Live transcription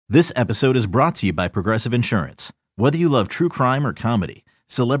This episode is brought to you by Progressive Insurance. Whether you love true crime or comedy,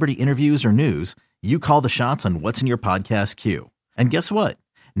 celebrity interviews or news, you call the shots on what's in your podcast queue. And guess what?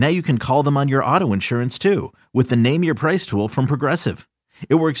 Now you can call them on your auto insurance too with the Name Your Price tool from Progressive.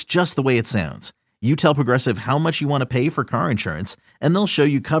 It works just the way it sounds. You tell Progressive how much you want to pay for car insurance, and they'll show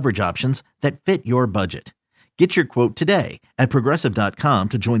you coverage options that fit your budget. Get your quote today at Progressive.com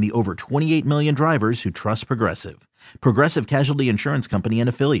to join the over 28 million drivers who trust Progressive. Progressive Casualty Insurance Company and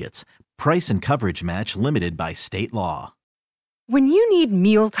Affiliates. Price and coverage match limited by state law. When you need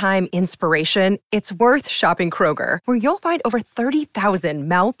mealtime inspiration, it's worth shopping Kroger, where you'll find over 30,000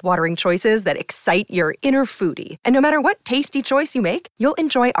 mouth-watering choices that excite your inner foodie. And no matter what tasty choice you make, you'll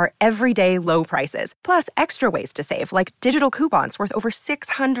enjoy our everyday low prices, plus extra ways to save, like digital coupons worth over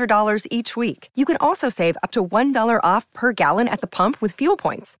 $600 each week. You can also save up to $1 off per gallon at the pump with fuel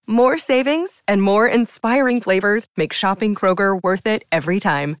points. More savings and more inspiring flavors make shopping Kroger worth it every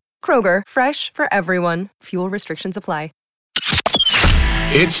time. Kroger, fresh for everyone. Fuel restrictions apply.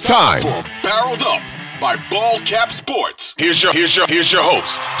 It's time for Barreled Up by Bald Cap Sports. Here's your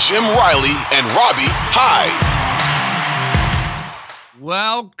host, Jim Riley and Robbie Hyde.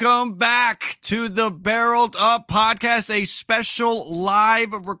 Welcome back to the Barreled Up podcast, a special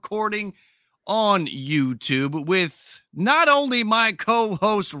live recording on YouTube with not only my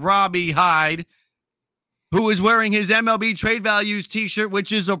co-host Robbie Hyde, who is wearing his MLB Trade Values t-shirt,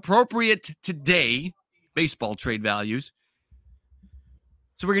 which is appropriate today, baseball trade values.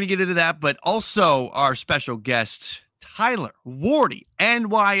 So we're going to get into that, but also our special guest, Tyler Wardy,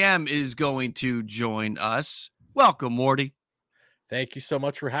 NYM, is going to join us. Welcome, Wardy. Thank you so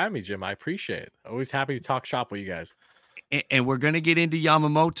much for having me, Jim. I appreciate it. Always happy to talk shop with you guys. And we're going to get into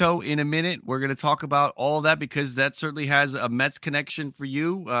Yamamoto in a minute. We're going to talk about all of that because that certainly has a Mets connection for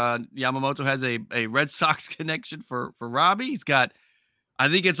you. Yamamoto has a Red Sox connection for Robbie. He's got, I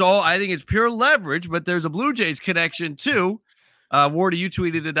think it's pure leverage, but there's a Blue Jays connection too. Wardy, you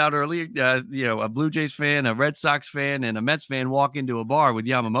tweeted it out earlier. A Blue Jays fan, a Red Sox fan, and a Mets fan walk into a bar with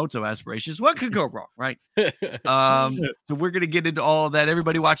Yamamoto aspirations. What could go wrong, right? So we're going to get into all of that.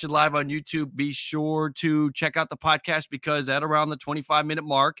 Everybody watching live on YouTube, be sure to check out the podcast because at around the 25-minute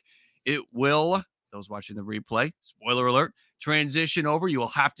mark, it will, those watching the replay, spoiler alert, transition over. You will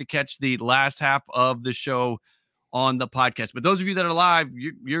have to catch the last half of the show on the podcast. But those of you that are live,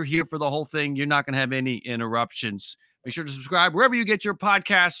 you're here for the whole thing. You're not going to have any interruptions. Make sure to subscribe wherever you get your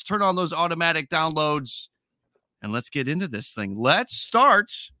podcasts. Turn on those automatic downloads. And let's get into this thing. Let's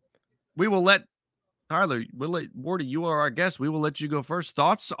start. We will let Tyler, Wardy, you are our guest. We will let you go first.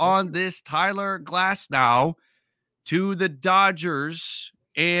 Thoughts on this Tyler Glasnow to the Dodgers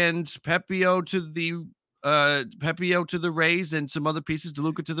and Pepio to the Rays and some other pieces.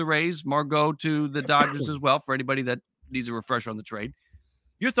 DeLuca to the Rays, Margot to the Dodgers as well, for anybody that needs a refresher on the trade.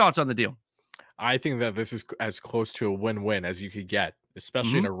 Your thoughts on the deal? I think that this is as close to a win-win as you could get,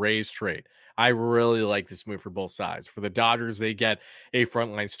 especially in a Rays trade. I really like this move for both sides. For the Dodgers, they get a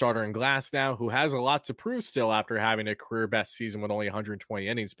frontline starter in Glasnow, who has a lot to prove still after having a career best season with only 120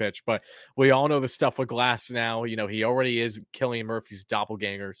 innings pitched. But we all know the stuff with Glasnow. You know, he already is Cillian Murphy's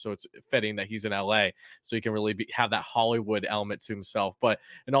doppelganger, so it's fitting that he's in LA, so he can really have that Hollywood element to himself. But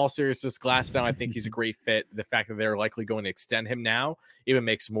in all seriousness, Glasnow, I think he's a great fit. The fact that they're likely going to extend him now even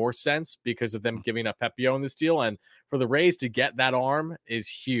makes more sense because of them giving up Pepio in this deal. And for the Rays to get that arm is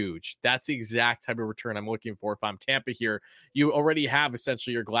huge. That's the exact type of return I'm looking for. If I'm Tampa here, you already have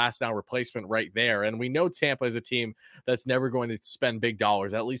essentially your Glasnow replacement right there. And we know Tampa is a team that's never going to spend big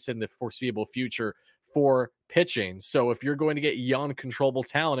dollars, at least in the foreseeable future, for pitching. So if you're going to get young, controllable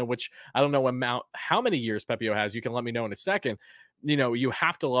talent, in which I don't know how many years Pepio has, you can let me know in a second. You know, you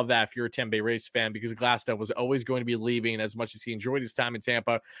have to love that if you're a Tampa Bay Rays fan, because Glasnow was always going to be leaving. As much as he enjoyed his time in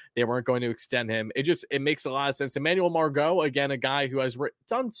Tampa, they weren't going to extend him. It makes a lot of sense. Emmanuel Margot, again, a guy who has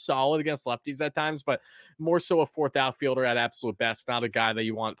done solid against lefties at times, but more so a fourth outfielder at absolute best, not a guy that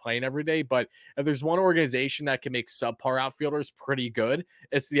you want playing every day. But if there's one organization that can make subpar outfielders pretty good,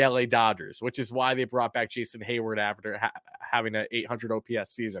 it's the LA Dodgers, which is why they brought back Jason Hayward after having an 800 OPS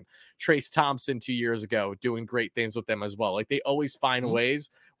season. Trace Thompson 2 years ago doing great things with them as well. Like, they always find ways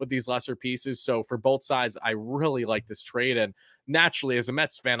with these lesser pieces. So for both sides, I really like this trade. And naturally, as a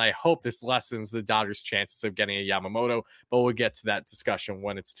Mets fan, I hope this lessens the Dodgers' chances of getting a Yamamoto, but we'll get to that discussion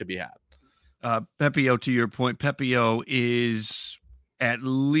when it's to be had. Pepio, to your point, Pepio is at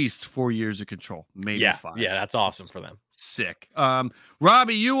least 4 years of control, maybe 5. Yeah, that's awesome for them. Sick.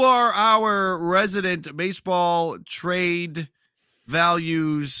 Robbie, you are our resident baseball trade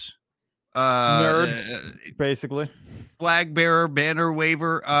values nerd, basically. Flag bearer, banner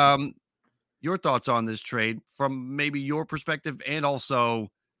waver. Your thoughts on this trade from maybe your perspective and also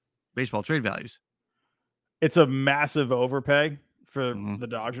baseball trade values. It's a massive overpay for the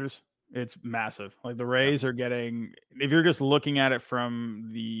Dodgers. It's massive. Like the Rays are getting, if you're just looking at it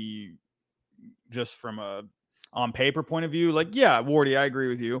from a on paper point of view, like, yeah, Wardy, I agree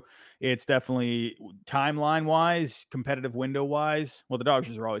with you. It's definitely timeline wise, competitive window wise. Well, the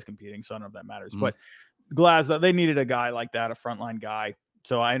Dodgers are always competing, so I don't know if that matters. But Glasnow, they needed a guy like that, a frontline guy.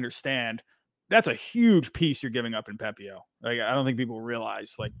 So I understand that's a huge piece you're giving up in Pepio. Like, I don't think people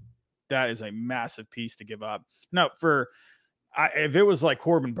realize like that is a massive piece to give up. Now, if it was like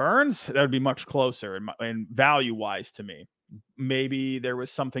Corbin Burns, that would be much closer in value wise to me. Maybe there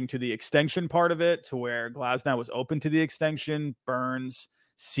was something to the extension part of it to where Glasnow was open to the extension. Burns,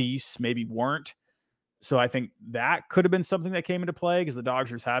 Cease maybe weren't. So I think that could have been something that came into play because the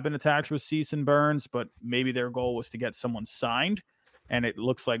Dodgers have been attached with Cease and Burns, but maybe their goal was to get someone signed. And it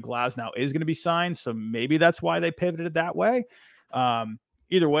looks like Glasnow is going to be signed. So maybe that's why they pivoted that way.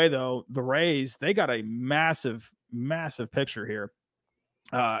 Either way, though, the Rays, they got a massive, massive picture here.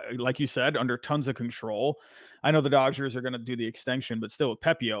 Like you said, under tons of control. I know the Dodgers are going to do the extension, but still with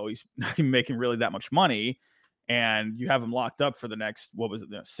Pepio, he's not even making really that much money. And you have him locked up for the next,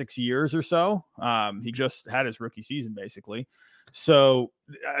 6 years or so. He just had his rookie season, basically. So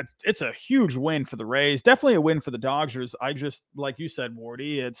it's a huge win for the Rays. Definitely a win for the Dodgers. I just, like you said,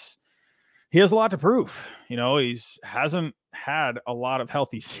 Wardy, he has a lot to prove. Hasn't had a lot of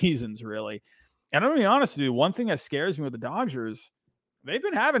healthy seasons, really. And I'm going to be honest with you, one thing that scares me with the Dodgers, they've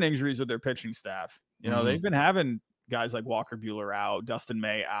been having injuries with their pitching staff. They've been having guys like Walker Buehler out, Dustin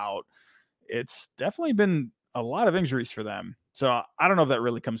May out. It's definitely been a lot of injuries for them. So I don't know if that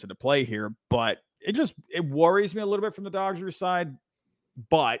really comes into play here, but it worries me a little bit from the Dodgers side.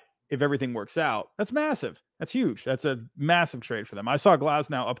 But if everything works out, that's massive. That's huge. That's a massive trade for them. I saw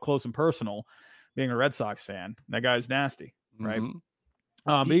Glasnow up close and personal being a Red Sox fan. That guy's nasty, right?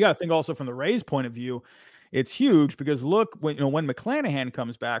 But you got to think also from the Rays point of view, it's huge because look, when McClanahan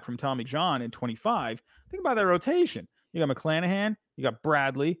comes back from Tommy John in 25, think about that rotation. You got McClanahan, you got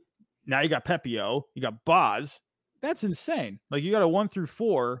Bradley, now you got Pepio, you got Boz. That's insane. Like you got a 1 through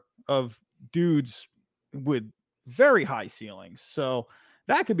 4 of dudes with very high ceilings. So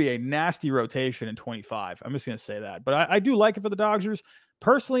that could be a nasty rotation in 25. I'm just going to say that. But I do like it for the Dodgers.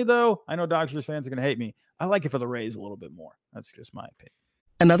 Personally, though, I know Dodgers fans are going to hate me. I like it for the Rays a little bit more. That's just my opinion.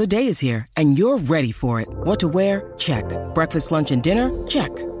 Another day is here, and you're ready for it. What to wear? Check. Breakfast, lunch, and dinner? Check.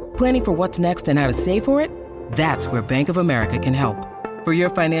 Planning for what's next and how to save for it? That's where Bank of America can help. For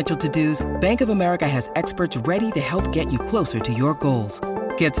your financial to-dos, Bank of America has experts ready to help get you closer to your goals.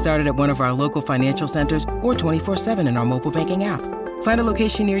 Get started at one of our local financial centers or 24/7 in our mobile banking app. Find a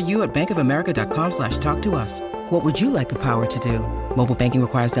location near you at bankofamerica.com/talktous. What would you like the power to do? Mobile banking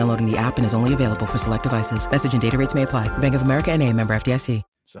requires downloading the app and is only available for select devices. Message and data rates may apply. Bank of America N.A., member FDIC.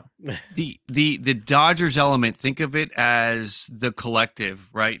 So the Dodgers element, think of it as the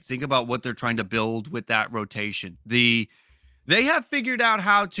collective, right? Think about what they're trying to build with that rotation. They have figured out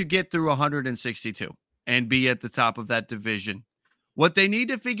how to get through 162 and be at the top of that division. What they need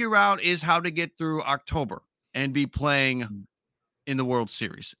to figure out is how to get through October and be playing in the World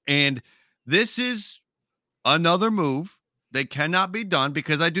Series. And this is another move that cannot be done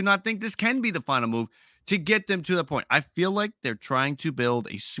because I do not think this can be the final move to get them to the point. I feel like they're trying to build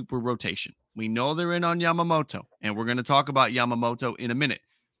a super rotation. We know they're in on Yamamoto, and we're going to talk about Yamamoto in a minute.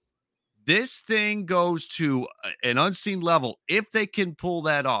 This thing goes to an unseen level if they can pull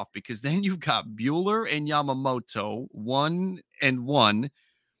that off, because then you've got Buehler and Yamamoto 1-1,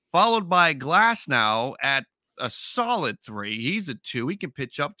 followed by Glasnow at a solid 3. He's a 2. He can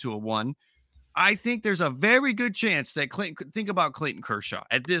pitch up to a 1. I think there's a very good chance that think about Clayton Kershaw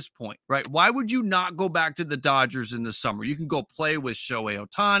at this point, right? Why would you not go back to the Dodgers in the summer? You can go play with Shohei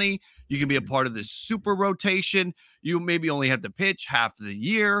Ohtani. You can be a part of this super rotation. You maybe only have to pitch half of the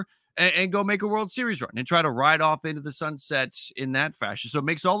year and go make a World Series run and try to ride off into the sunset in that fashion. So it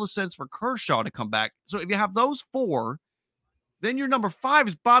makes all the sense for Kershaw to come back. So if you have those 4, then your number 5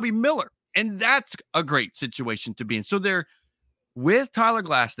 is Bobby Miller. And that's a great situation to be in. So they're with Tyler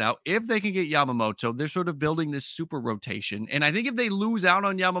Glasnow. If they can get Yamamoto, they're sort of building this super rotation. And I think if they lose out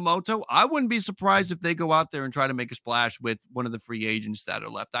on Yamamoto, I wouldn't be surprised if they go out there and try to make a splash with one of the free agents that are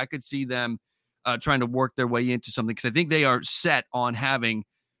left. I could see them trying to work their way into something because I think they are set on having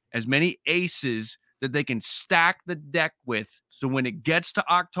as many aces that they can stack the deck with. So when it gets to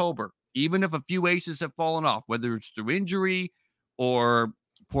October, even if a few aces have fallen off, whether it's through injury or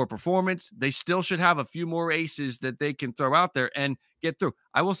poor performance, they still should have a few more aces that they can throw out there and get through.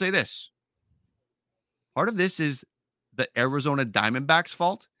 I will say this. Part of this is the Arizona Diamondbacks'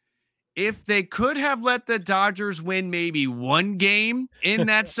 fault if they could have let the Dodgers win maybe one game in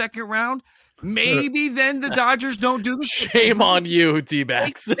that second round, maybe then the Dodgers don't do the shame on you,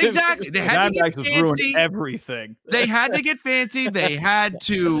 D-backs. Exactly. They had to get fancy. Everything. They had to get fancy. They had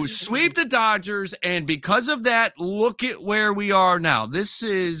to sweep the Dodgers, and because of that, look at where we are now. This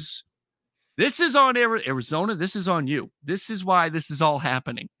is on Arizona. This is on you. This is why this is all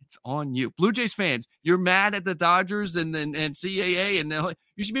happening. It's on you. Blue Jays fans, you're mad at the Dodgers and CAA, and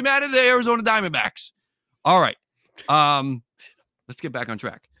you should be mad at the Arizona Diamondbacks. All right. Let's get back on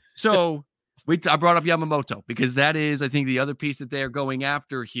track. So I brought up Yamamoto because that is, I think, the other piece that they're going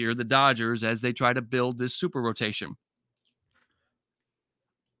after here, the Dodgers, as they try to build this super rotation.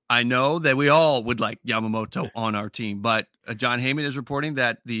 I know that we all would like Yamamoto on our team, but John Heyman is reporting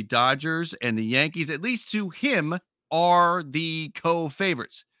that the Dodgers and the Yankees, at least to him, are the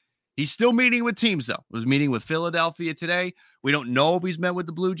co-favorites. He's still meeting with teams, though. He was meeting with Philadelphia today. We don't know if he's met with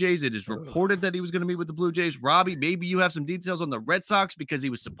the Blue Jays. It is reported that he was going to meet with the Blue Jays. Robbie, maybe you have some details on the Red Sox because he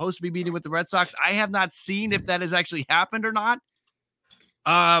was supposed to be meeting with the Red Sox. I have not seen if that has actually happened or not.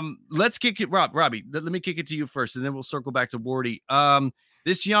 Let's kick it, Robbie. Let me kick it to you first, and then we'll circle back to Wardy.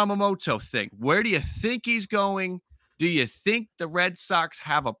 This Yamamoto thing, where do you think he's going? Do you think the Red Sox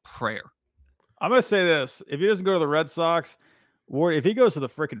have a prayer? I'm going to say this. If he doesn't go to the Red Sox, if he goes to the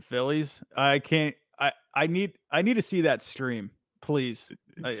freaking Phillies, I need to see that stream, please.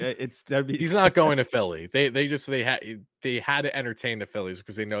 He's not going to Philly. They had to entertain the Phillies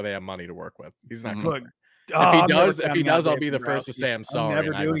because they know they have money to work with. He's not going. If he does, I'll be the first to say I'm sorry.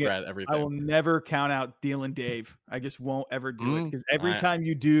 I regret everything. I will never count out Dealin' Dave. I just won't ever do it because every time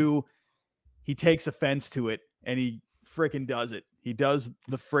you do, he takes offense to it and he freaking does it. He does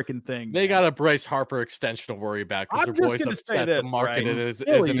the freaking thing. They got a Bryce Harper extension to worry about because their boys upset the market isn't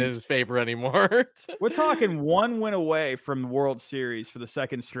in his favor anymore. We're talking one win away from the World Series for the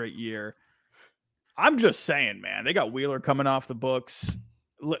second straight year. I'm just saying, man, they got Wheeler coming off the books.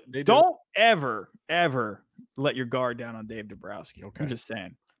 Don't ever let your guard down on Dave Dombrowski. Okay. I'm just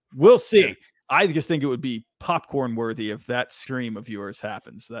saying. We'll see. Yeah. I just think it would be popcorn worthy if that stream of yours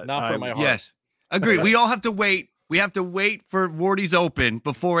happens. Not for my heart. Yes. Agree. We all have to wait. We have to wait for Wardy's Open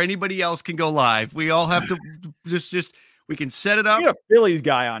before anybody else can go live. We all have to just we can set it up. We need a Phillies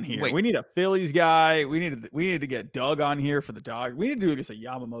guy on here. We need a Phillies guy. We need to get Doug on here for the dog. We need to do just a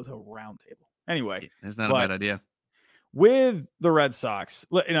Yamamoto roundtable. Anyway, that's not a bad idea. With the Red Sox,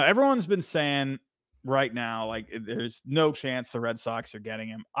 everyone's been saying right now, like, there's no chance the Red Sox are getting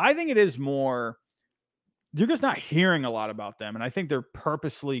him. I think it is more, you're just not hearing a lot about them. And I think they're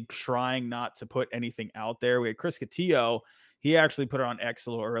purposely trying not to put anything out there. We had Chris Cotillo. He actually put it on X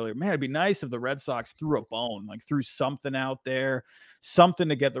a little earlier. Man, it'd be nice if the Red Sox threw a bone, like threw something out there, something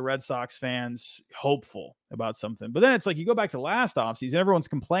to get the Red Sox fans hopeful about something. But then it's like, you go back to last offseason, everyone's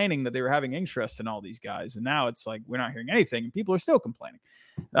complaining that they were having interest in all these guys. And now it's like, we're not hearing anything and people are still complaining.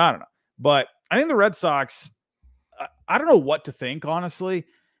 I don't know. But I think the Red Sox, I don't know what to think, honestly.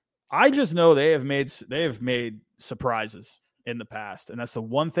 I just know they have made surprises in the past. And that's the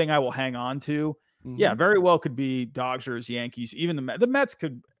one thing I will hang on to. Mm-hmm. Yeah, very well could be Dodgers, Yankees, even the Mets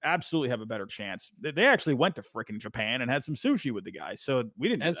could absolutely have a better chance. They actually went to freaking Japan and had some sushi with the guys. So we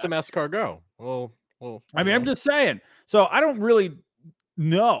didn't. And some escargot. Well, I mean, I'm just saying. So I don't really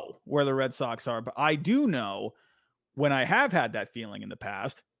know where the Red Sox are, but I do know when I have had that feeling in the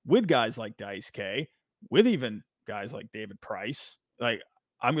past with guys like Dice K, with even guys like David Price, like,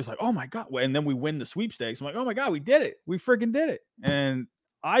 I'm just like, oh my God. And then we win the sweepstakes. I'm like, oh my God, we did it. We freaking did it. And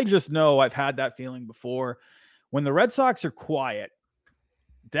I just know I've had that feeling before. When the Red Sox are quiet,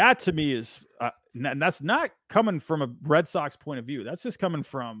 that to me is, and that's not coming from a Red Sox point of view. That's just coming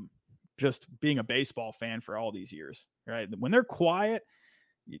from just being a baseball fan for all these years, right? When they're quiet,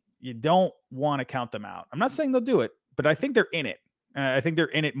 you don't want to count them out. I'm not saying they'll do it, but I think they're in it. I think they're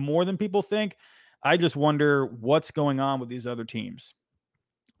in it more than people think. I just wonder what's going on with these other teams.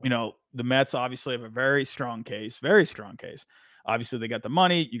 The Mets obviously have a very strong case. Obviously, they got the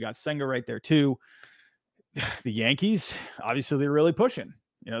money. You got Senga right there, too. The Yankees, obviously, they're really pushing.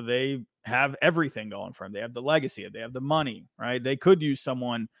 They have everything going for them. They have the legacy. They have the money, right? They could use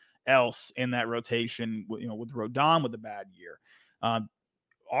someone else in that rotation, with Rodon with a bad year.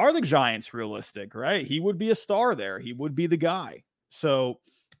 Are the Giants realistic, right? He would be a star there. He would be the guy. So,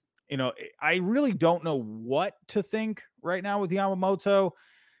 I really don't know what to think right now with Yamamoto.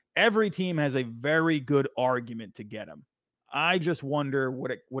 Every team has a very good argument to get him. I just wonder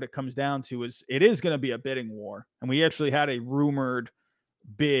what it comes down to is it is going to be a bidding war. And we actually had a rumored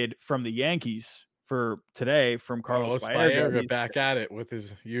bid from the Yankees for today from Carlos Baerga back at it with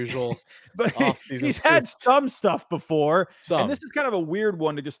his usual but off-season he's scoop. had some stuff before. And this is kind of a weird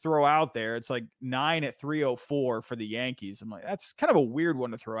one to just throw out there. It's like 9 at 304 for the Yankees. I'm like, that's kind of a weird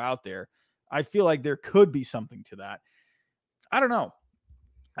one to throw out there. I feel like there could be something to that. I don't know.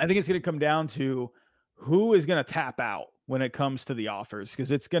 I think it's going to come down to who is going to tap out when it comes to the offers,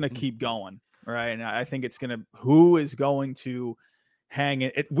 because it's going to keep going, right? And I think it's going to, who is going to hang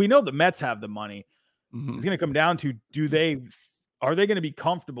it. We know the Mets have the money. It's going to come down to, are they going to be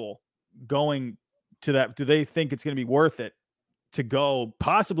comfortable going to that? Do they think it's going to be worth it to go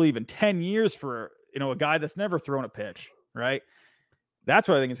possibly even 10 years for, a guy that's never thrown a pitch, right? That's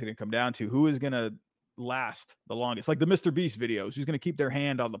what I think it's going to come down to. Who is going to last the longest? Like the Mr. Beast videos, who's going to keep their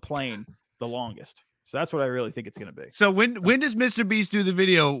hand on the plane the longest? So that's what I really think it's going to be. So when does Mr. Beast do the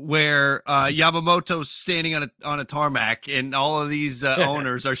video where Yamamoto's standing on a tarmac and all of these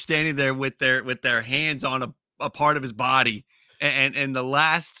owners are standing there with their hands on a part of his body, and the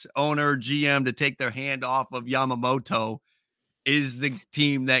last owner GM to take their hand off of Yamamoto is the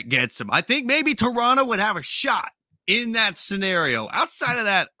team that gets him? I think maybe Toronto would have a shot in that scenario. Outside of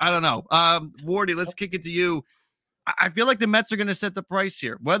that, I don't know. Wardy, let's kick it to you. I feel like the Mets are going to set the price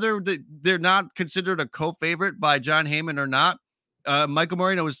here, whether they're not considered a co-favorite by John Heyman or not. Michael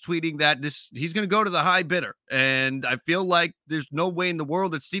Moreno was tweeting that he's going to go to the high bidder, and I feel like there's no way in the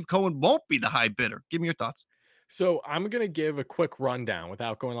world that Steve Cohen won't be the high bidder. Give me your thoughts. So I'm going to give a quick rundown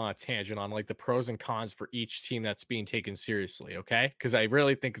without going on a tangent on like the pros and cons for each team that's being taken seriously. Okay. Cause I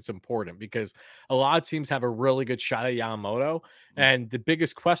really think it's important, because a lot of teams have a really good shot at Yamamoto. And the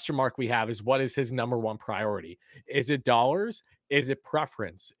biggest question mark we have is, what is his number one priority? Is it dollars? Is it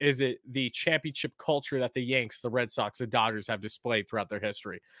preference? Is it the championship culture that the Yanks, the Red Sox, the Dodgers have displayed throughout their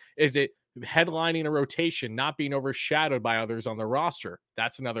history? Is it headlining a rotation, not being overshadowed by others on the roster?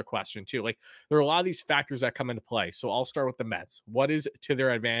 That's another question too. Like, there are a lot of these factors that come into play. So I'll start with the Mets. What is to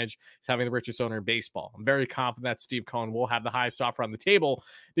their advantage is having the richest owner in baseball. I'm very confident that Steve Cohen will have the highest offer on the table,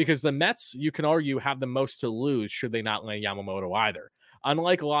 because the Mets, you can argue, have the most to lose should they not land Yamamoto either.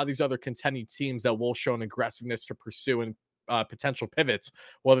 Unlike a lot of these other contending teams that will show an aggressiveness to pursue and potential pivots,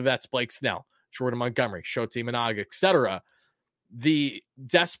 whether that's Blake Snell, Jordan Montgomery, Shota Imanaga, etc., the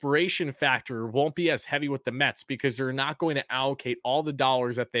desperation factor won't be as heavy with the Mets, because they're not going to allocate all the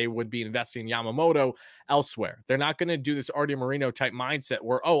dollars that they would be investing in Yamamoto elsewhere. They're not going to do this Artie Moreno type mindset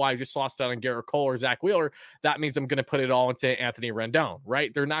where, I just lost out on Garrett Cole or Zach Wheeler. That means I'm going to put it all into Anthony Rendon,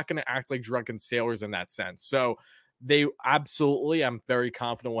 right? They're not going to act like drunken sailors in that sense. So they absolutely, I'm very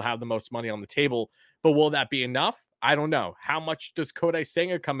confident, will have the most money on the table. But will that be enough? I don't know. How much does Kodai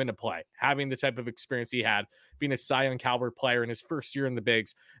Senga come into play? Having the type of experience he had, being a Cy Young caliber player in his first year in the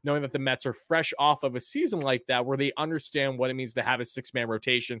bigs, knowing that the Mets are fresh off of a season like that where they understand what it means to have a six-man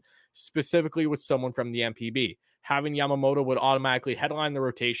rotation, specifically with someone from the MPB. Having Yamamoto would automatically headline the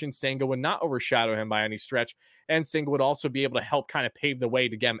rotation. Senga would not overshadow him by any stretch. And Senga would also be able to help kind of pave the way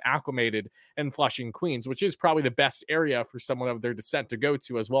to get him acclimated in Flushing, Queens, which is probably the best area for someone of their descent to go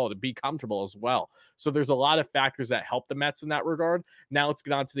to as well, to be comfortable as well. So there's a lot of factors that help the Mets in that regard. Now let's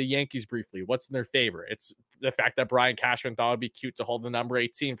get on to the Yankees briefly. What's in their favor? It's the fact that Brian Cashman thought it'd be cute to hold the number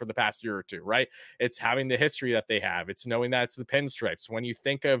 18 for the past year or two, right? It's having the history that they have. It's knowing that it's the pinstripes. When you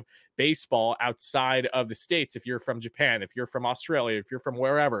think of baseball outside of the States, if you're from Japan, if you're from Australia, if you're from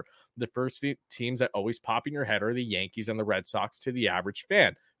wherever, the first teams that always pop in your head are the Yankees and the Red Sox to the average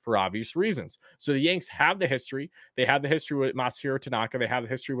fan, for obvious reasons. So the Yanks have the history. They have the history with Masahiro Tanaka. They have the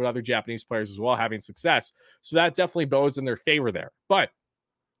history with other Japanese players as well having success. So that definitely bodes in their favor there. But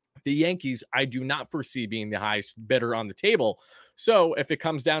the Yankees, I do not foresee being the highest bidder on the table. So if it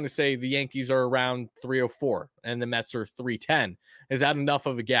comes down to, say, the Yankees are around 304 and the Mets are 310, is that enough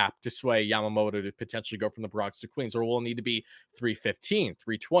of a gap to sway Yamamoto to potentially go from the Bronx to Queens? Or will it need to be 315,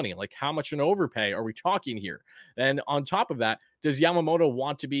 320? Like, how much an overpay are we talking here? And on top of that, does Yamamoto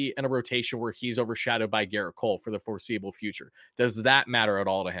want to be in a rotation where he's overshadowed by Garrett Cole for the foreseeable future? Does that matter at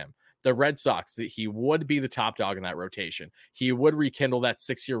all to him? The Red Sox, he would be the top dog in that rotation. He would rekindle that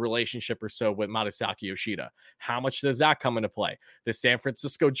 6-year relationship or so with Matsuyama Yoshida. How much does that come into play? The San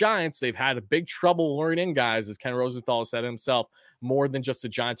Francisco Giants, they've had a big trouble luring in guys, as Ken Rosenthal said himself, more than just the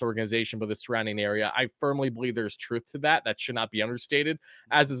Giants organization, but the surrounding area. I firmly believe there's truth to that. That should not be understated,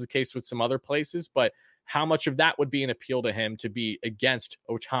 as is the case with some other places. But how much of that would be an appeal to him to be against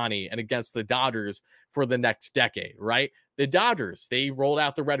Ohtani and against the Dodgers for the next decade, right? The Dodgers, they rolled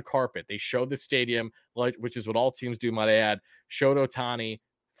out the red carpet. They showed the stadium, which is what all teams do, might I add, showed Ohtani,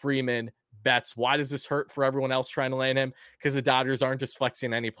 Freeman, Betts. Why does this hurt for everyone else trying to land him? Because the Dodgers aren't just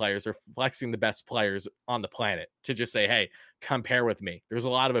flexing any players. They're flexing the best players on the planet to just say, hey, come pair with me. There's a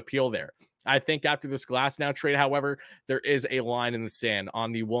lot of appeal there. I think after this Glasnow trade, however, there is a line in the sand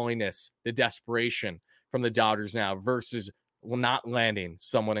on the willingness, the desperation from the Dodgers now versus not landing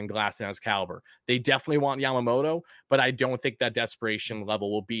someone in Glasnow's caliber. They definitely want Yamamoto, but I don't think that desperation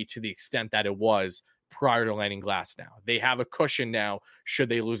level will be to the extent that it was prior to landing Glasnow. They have a cushion now should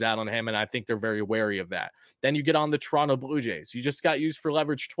they lose out on him, and I think they're very wary of that. Then you get on the Toronto Blue Jays. You just got used for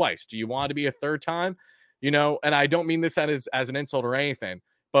leverage twice. Do you want to be a third time? And I don't mean this as an insult or anything,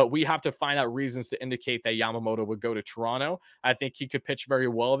 but we have to find out reasons to indicate that Yamamoto would go to Toronto. I think he could pitch very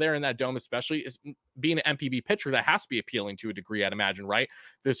well there in that dome, especially is being an MPB pitcher. That has to be appealing to a degree, I'd imagine, right?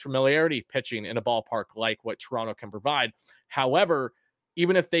 There's familiarity pitching in a ballpark like what Toronto can provide. However,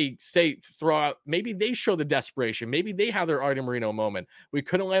 even if they say throw out, maybe they show the desperation. Maybe they have their Artie Moreno moment. We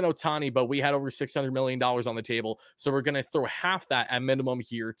couldn't land Ohtani, but we had over $600 million on the table. So we're going to throw half that at minimum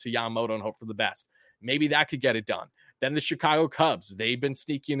here to Yamamoto and hope for the best. Maybe that could get it done. Then the Chicago Cubs, they've been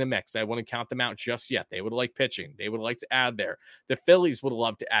sneaky in the mix. I wouldn't count them out just yet. They would like pitching. They would like to add there. The Phillies would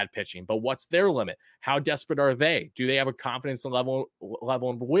love to add pitching, but what's their limit? How desperate are they? Do they have a confidence level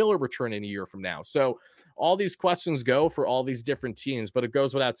in Wheeler returning a year from now? So all these questions go for all these different teams, but it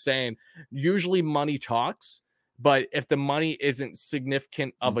goes without saying, usually money talks, but if the money isn't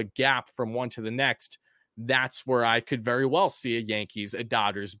significant of a gap from one to the next, that's where I could very well see a Yankees, a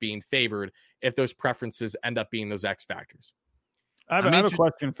Dodgers being favored if those preferences end up being those X factors. I have a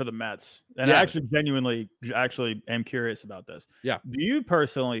question for the Mets, and I actually genuinely am curious about this. Yeah. Do you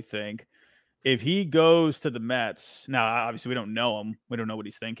personally think if he goes to the Mets, now obviously we don't know him, we don't know what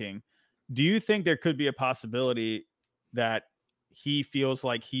he's thinking. Do you think there could be a possibility that he feels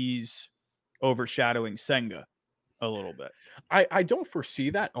like he's overshadowing Senga a little bit? I don't foresee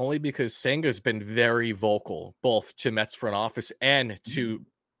that, only because Senga's been very vocal, both to Mets front office and to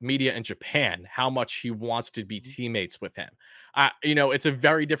media in Japan, how much he wants to be teammates with him. It's a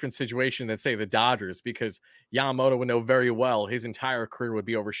very different situation than, say, the Dodgers, because Yamamoto would know very well his entire career would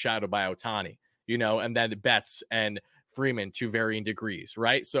be overshadowed by Ohtani, and then Betts and Freeman to varying degrees,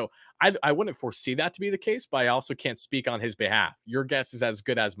 right? So I wouldn't foresee that to be the case, but I also can't speak on his behalf. Your guess is as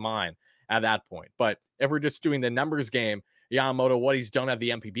good as mine at that point. But if we're just doing the numbers game, Yamamoto, what he's done at the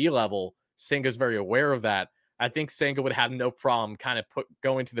MPB level, Senga's very aware of that. I think Senga would have no problem kind of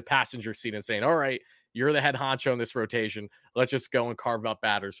going to the passenger seat and saying, all right, you're the head honcho in this rotation. Let's just go and carve up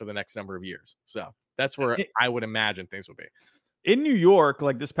batters for the next number of years. So that's where I would imagine things would be. In New York,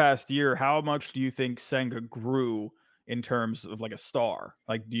 like this past year, how much do you think Senga grew in terms of like a star?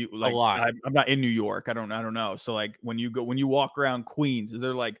 Like, do you like? A lot. I'm not in New York. I don't know. So like when you walk around Queens, is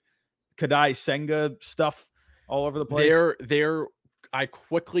there like Kadai Senga stuff all over the place? I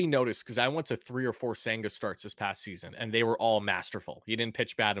quickly noticed, because I went to 3 or 4 Senga starts this past season, and they were all masterful. He didn't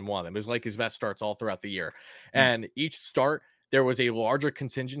pitch bad in one of them. It was like his best starts all throughout the year. And each start, there was a larger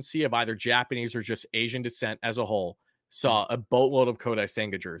contingency of either Japanese or just Asian descent as a whole. Saw a boatload of Kodai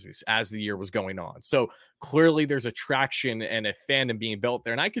Senga jerseys as the year was going on. So clearly there's a traction and a fandom being built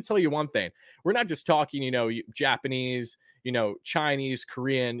there. And I could tell you one thing, we're not just talking, Japanese, Chinese,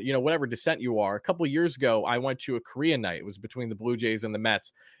 Korean, whatever descent you are. A couple of years ago, I went to a Korean night. It was between the Blue Jays and the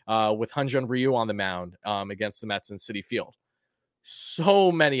Mets with Hyunjin Ryu on the mound against the Mets in Citi Field.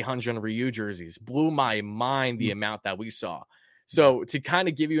 So many Hyunjin Ryu jerseys. Blew my mind the amount that we saw. So to kind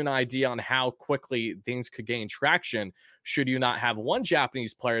of give you an idea on how quickly things could gain traction, should you not have one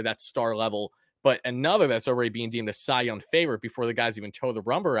Japanese player that's star level, but another that's already being deemed a Cy Young favorite before the guys even toe the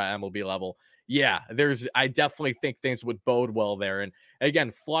rubber at MLB level. Yeah, I definitely think things would bode well there. And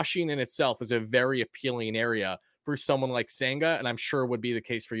again, Flushing in itself is a very appealing area for someone like Senga, and I'm sure would be the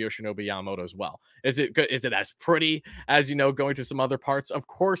case for Yoshinobu Yamamoto as well. Is it good? Is it as pretty as, going to some other parts? Of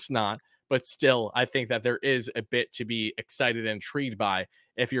course not. But still, I think that there is a bit to be excited and intrigued by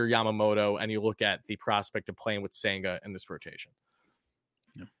if you're Yamamoto and you look at the prospect of playing with Senga in this rotation.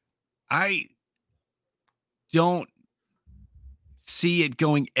 Yeah. I don't see it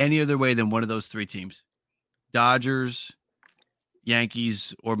going any other way than one of those 3 teams: Dodgers,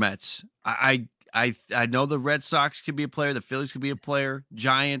 Yankees, or Mets. I know the Red Sox could be a player, the Phillies could be a player,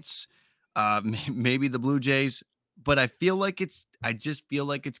 Giants, maybe the Blue Jays, but I just feel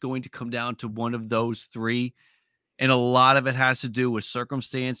like it's going to come down to one of those 3. And a lot of it has to do with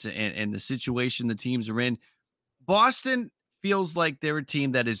circumstance and the situation the teams are in. Boston feels like they're a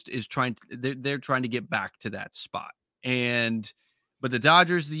team that is trying to get back to that spot. But the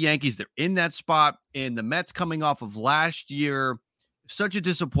Dodgers, the Yankees, they're in that spot, and the Mets coming off of last year, such a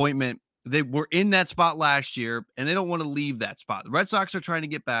disappointment. They were in that spot last year, and they don't want to leave that spot. The Red Sox are trying to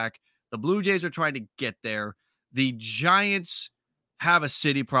get back. The Blue Jays are trying to get there. The Giants have a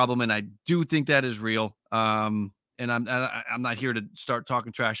city problem, and I do think that is real. And I'm not here to start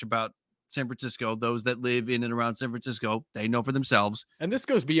talking trash about San Francisco, those that live in and around San Francisco, they know for themselves. And this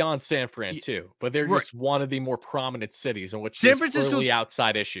goes beyond San Fran too, but they're just one of the more prominent cities in which San Francisco's clearly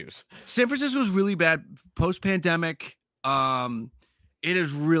outside issues. San Francisco's really bad post-pandemic. It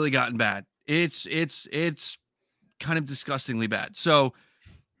has really gotten bad. It's kind of disgustingly bad. So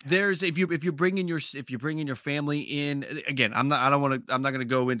there's if you're bringing your family in again, I'm not going to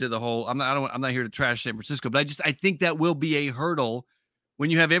go into the whole. I'm not here to trash San Francisco, but I think that will be a hurdle when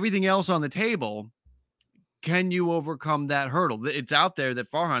you have everything else on the table. Can you overcome that hurdle? It's out there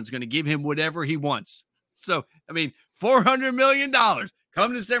that Farhan's going to give him whatever he wants. So I mean, $400 million.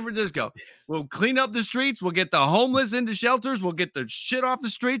 Come to San Francisco. We'll clean up the streets. We'll get the homeless into shelters. We'll get the shit off the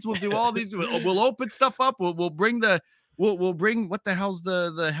streets. We'll do all these. We'll open stuff up. We'll bring We'll bring what the hell's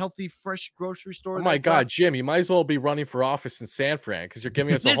the healthy fresh grocery store? Oh my God, Jim, you might as well be running for office in San Fran because you're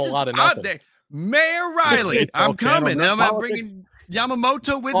giving us a whole lot of nothing. Mayor Riley, I'm coming. I'm bringing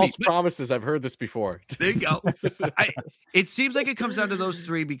Yamamoto with me. False promises. I've heard this before. There you go. It seems like it comes down to those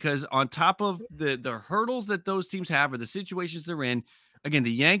three because on top of the hurdles that those teams have or the situations they're in, again,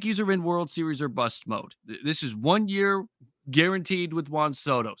 the Yankees are in World Series or bust mode. This is 1 year guaranteed with Juan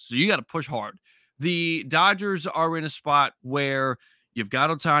Soto, so you got to push hard. The Dodgers are in a spot where you've got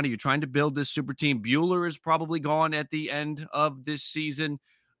Ohtani. You're trying to build this super team. Buehler is probably gone at the end of this season.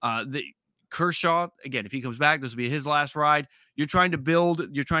 The Kershaw, again, if he comes back, this will be his last ride. You're trying to build.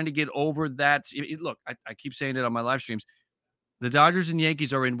 You're trying to get over that. Look, I keep saying it on my live streams. The Dodgers and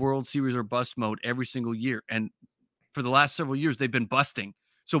Yankees are in World Series or bust mode every single year. And for the last several years, they've been busting.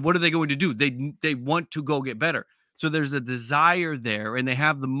 So what are they going to do? They want to go get better. So there's a desire there, and they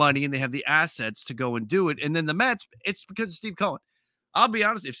have the money and they have the assets to go and do it. And then the Mets, it's because of Steve Cohen. I'll be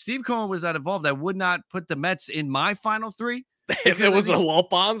honest, if Steve Cohen was not involved, I would not put the Mets in my final three. If it was the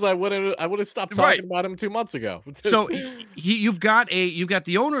Lopons, I would have stopped talking about him 2 months ago. So you've got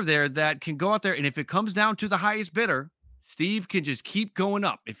the owner there that can go out there, and if it comes down to the highest bidder, Steve can just keep going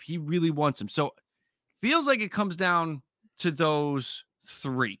up if he really wants him. So feels like it comes down to those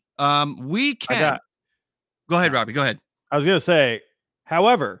three. Go ahead, Robbie. Go ahead. I was going to say,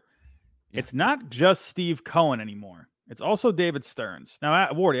 however, it's not just Steve Cohen anymore. It's also David Stearns. Now,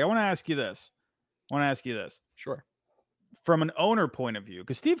 Wardy, I want to ask you this. Sure. From an owner point of view,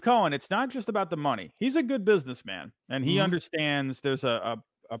 because Steve Cohen, it's not just about the money. He's a good businessman, and he understands there's a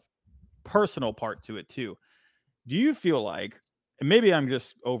personal part to it, too. Do you feel like, and maybe I'm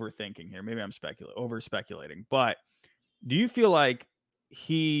just overthinking here, maybe I'm over-speculating, but do you feel like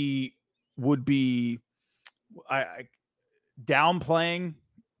he would be downplaying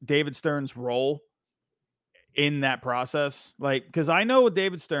David Stearns' role in that process? Like, because I know with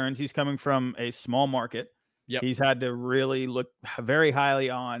David Stearns, he's coming from a small market. Yep. He's had to really look very highly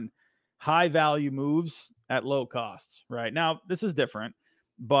on high value moves at low costs. Right now, this is different,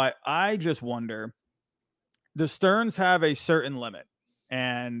 but I just wonder, does Stearns have a certain limit?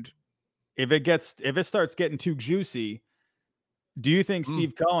 And if it starts getting too juicy, do you think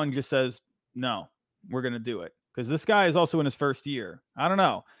Steve Cohen just says, no, we're going to do it? Because this guy is also in his first year. I don't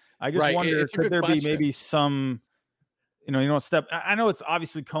know. I just wonder, could there be maybe some, step? I know it's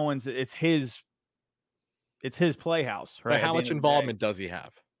obviously Cohen's, it's his playhouse, right? But how much involvement does he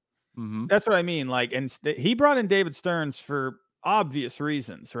have? Mm-hmm. That's what I mean. Like, and he brought in David Stearns for obvious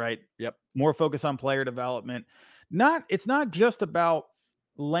reasons, right? Yep. More focus on player development. It's not just about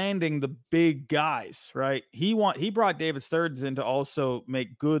landing the big guys, right? He brought David Stearns in to also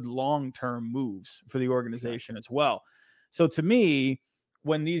make good long-term moves for the organization as well. So to me,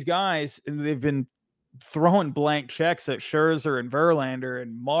 when these guys, and they've been throwing blank checks at Scherzer and Verlander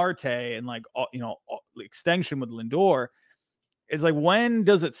and Marte and extension with Lindor, it's like, when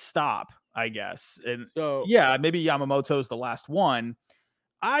does it stop? I guess. And so, yeah, maybe Yamamoto's the last one.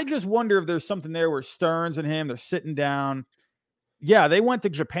 I just wonder if there's something there where Stearns and him, they're sitting down. Yeah, they went to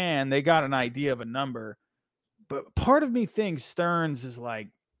Japan. They got an idea of a number. But part of me thinks Stearns is like,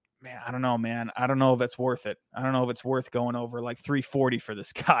 man, I don't know, man. I don't know if that's worth it. I don't know if it's worth going over like 340 for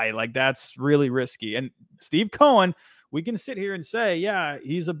this guy. Like, that's really risky. And Steve Cohen, we can sit here and say, yeah,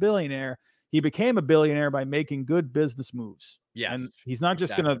 he's a billionaire. He became a billionaire by making good business moves. Yes. And he's not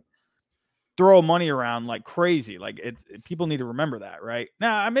just going to throw money around like crazy. Like, people need to remember that, right?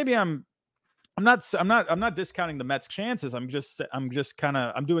 Now, maybe I'm not discounting the Mets' chances. I'm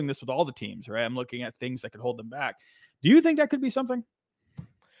doing this with all the teams, right? I'm looking at things that could hold them back. Do you think that could be something?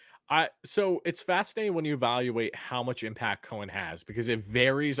 So it's fascinating when you evaluate how much impact Cohen has, because it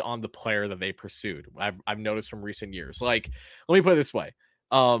varies on the player that they pursued. I've noticed from recent years. Like, let me put it this way.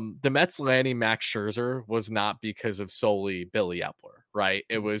 The Mets landing Max Scherzer was not because of solely Billy Epler, right?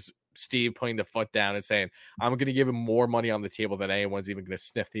 It was Steve putting the foot down and saying, I'm going to give him more money on the table than anyone's even going to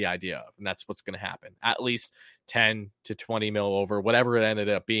sniff the idea of. And that's what's going to happen. At least 10 to 20 mil over, whatever it ended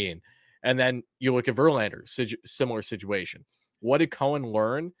up being. And then you look at Verlander, similar situation. What did Cohen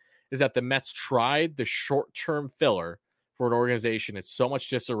learn is that the Mets tried the short-term filler for an organization in so much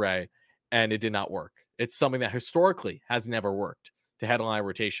disarray, and it did not work. It's something that historically has never worked to headline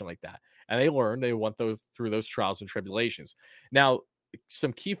rotation like that. And they learned, they went through those trials and tribulations. Now,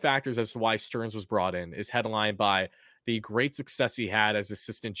 some key factors as to why Stearns was brought in is headlined by the great success he had as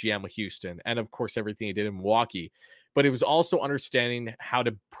assistant GM with Houston, and of course, everything he did in Milwaukee. But it was also understanding how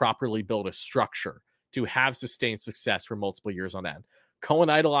to properly build a structure to have sustained success for multiple years on end. Cohen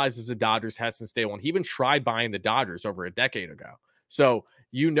idolizes the Dodgers, has since day one. He even tried buying the Dodgers over a decade ago. So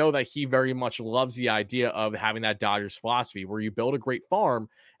you know that he very much loves the idea of having that Dodgers philosophy where you build a great farm,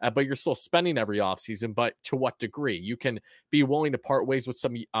 but you're still spending every offseason. But to what degree? You can be willing to part ways with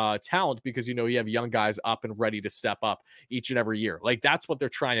some talent because you know you have young guys up and ready to step up each and every year. Like that's what they're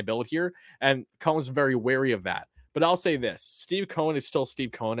trying to build here. And Cohen's very wary of that. But I'll say this, Steve Cohen is still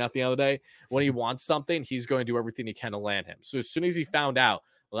Steve Cohen at the end of the day. When he wants something, he's going to do everything he can to land him. So as soon as he found out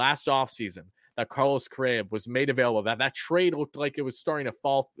last offseason that Carlos Correa was made available, that trade looked like it was starting to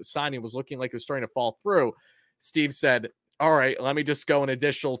fall, signing was looking like it was starting to fall through, Steve said, all right, let me just go an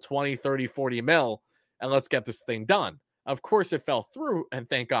additional 20, 30, 40 mil, and let's get this thing done. Of course, it fell through, and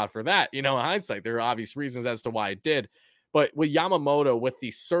thank God for that. You know, in hindsight, there are obvious reasons as to why it did. But with Yamamoto, with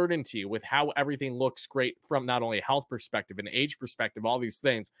the certainty, with how everything looks great from not only a health perspective and age perspective, all these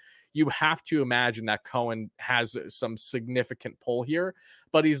things, you have to imagine that Cohen has some significant pull here,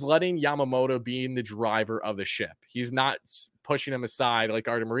 but he's letting Yamamoto be the driver of the ship. He's not pushing him aside like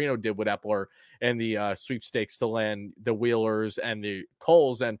Artie Moreno did with Epler and the sweepstakes to land the Wheelers and the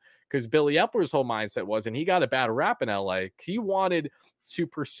Coles. And because Billy Epler's whole mindset was, and he got a bad rap in LA, he wanted to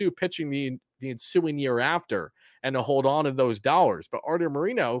pursue pitching the ensuing year after and to hold on to those dollars. But Artie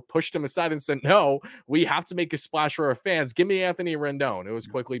Moreno pushed him aside and said, no, we have to make a splash for our fans. Give me Anthony Rendon. It was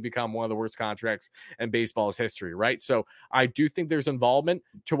quickly become one of the worst contracts in baseball's history, right? So I do think there's involvement.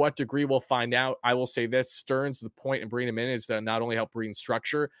 To what degree, we'll find out. I will say this, Stearns, the point in bringing him in is to not only help bring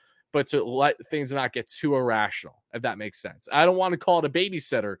structure, but to let things not get too irrational, if that makes sense. I don't want to call it a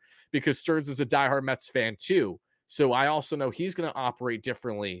babysitter because Stearns is a diehard Mets fan too. So I also know he's going to operate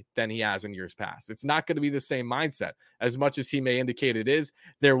differently than he has in years past. It's not going to be the same mindset. As much as he may indicate it is,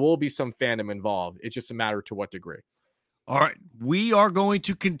 there will be some fandom involved. It's just a matter to what degree. All right. We are going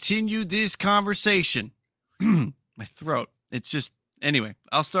to continue this conversation. My throat. It's just, anyway,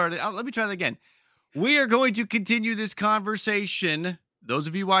 I'll start it. Let me try that again. We are going to continue this conversation. Those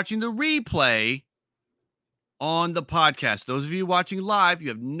of you watching the replay on the podcast, those of you watching live, you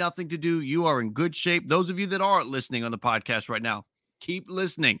have nothing to do. You are in good shape. Those of you that aren't listening on the podcast right now, keep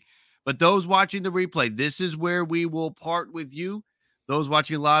listening. But those watching the replay, this is where we will part with you. Those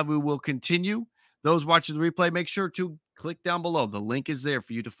watching live, we will continue. Those watching the replay, make sure to click down below. The link is there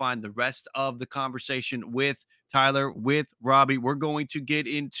for you to find the rest of the conversation with Tyler, with Robbie. We're going to get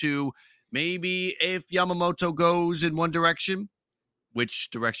into maybe if Yamamoto goes in one direction, which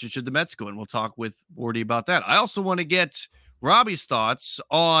direction should the Mets go? And we'll talk with Wardy about that. I also want to get Robbie's thoughts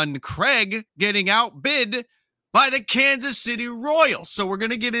on Craig getting outbid by the Kansas City Royals. So we're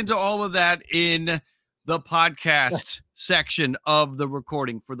going to get into all of that in the podcast section of the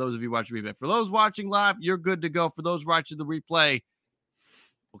recording for those of you watching replay. For those watching live, you're good to go. For those watching the replay,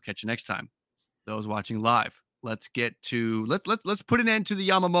 we'll catch you next time. Those watching live, let's get to let's put an end to the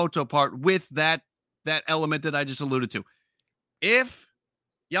Yamamoto part with that element that I just alluded to. If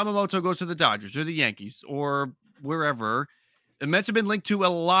Yamamoto goes to the Dodgers or the Yankees or wherever, the Mets have been linked to a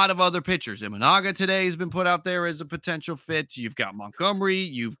lot of other pitchers. Imanaga today has been put out there as a potential fit. You've got Montgomery.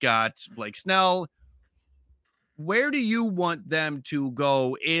 You've got Blake Snell. Where do you want them to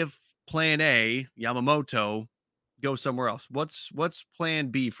go if plan A, Yamamoto, goes somewhere else? What's plan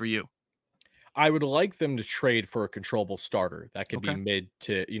B for you? I would like them to trade for a controllable starter that could be mid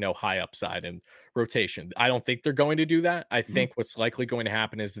to, high upside and rotation. I don't think they're going to do that. I think what's likely going to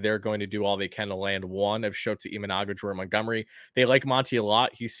happen is they're going to do all they can to land one of Shota Imanaga, Jordan Montgomery. They like Monty a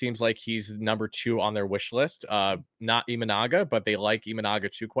lot. He seems like he's number 2 on their wish list. Not Imanaga, but they like Imanaga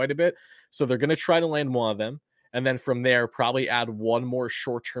too quite a bit. So they're going to try to land one of them. And then from there, probably add one more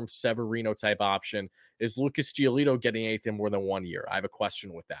short-term Severino type option. Is Lucas Giolito getting anything more than 1 year? I have a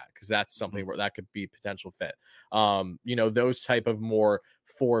question with that because that's something where that could be potential fit. Those type of more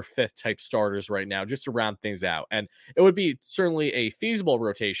 4th, 5th type starters right now, just to round things out. And it would be certainly a feasible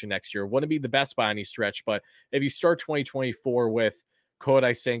rotation next year. Wouldn't be the best by any stretch, but if you start 2024 with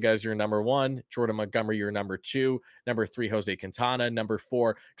Kodai Senga is your number 1. Jordan Montgomery, your number 2. Number 3, Jose Quintana. Number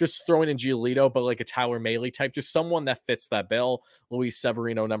 4, just throwing in Giolito, but like a Tyler Mahle type, just someone that fits that bill. Luis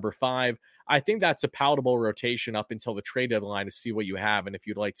Severino, number 5. I think that's a palatable rotation up until the trade deadline to see what you have and if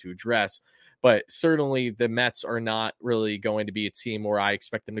you'd like to address. But certainly the Mets are not really going to be a team where I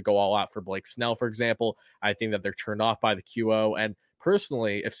expect them to go all out for Blake Snell, for example. I think that they're turned off by the QO. And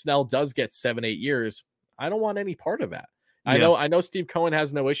personally, if Snell does get 7-8 years, I don't want any part of that. Yeah. I know Steve Cohen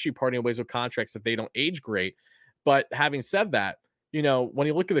has no issue parting ways with contracts if they don't age great. But having said that, when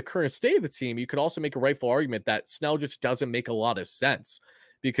you look at the current state of the team, you could also make a rightful argument that Snell just doesn't make a lot of sense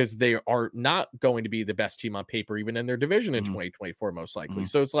because they are not going to be the best team on paper, even in their division in 2024, most likely.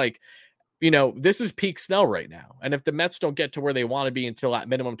 So it's like, this is peak Snell right now. And if the Mets don't get to where they want to be until at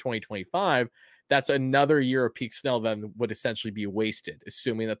minimum 2025, that's another year of peak Snell then would essentially be wasted,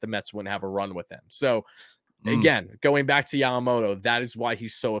 assuming that the Mets wouldn't have a run with him. So again, going back to Yamamoto, that is why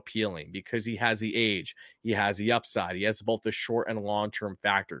he's so appealing, because he has the age, he has the upside, he has both the short and long-term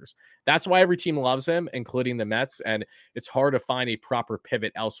factors. That's why every team loves him, including the Mets, and it's hard to find a proper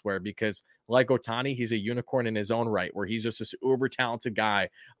pivot elsewhere because, like Ohtani, he's a unicorn in his own right, where he's just this uber-talented guy,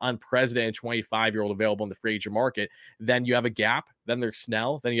 unprecedented 25-year-old available in the free agent market. Then you have a gap, then there's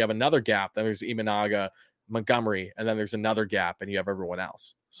Snell, then you have another gap, then there's Imanaga, Montgomery, and then there's another gap, and you have everyone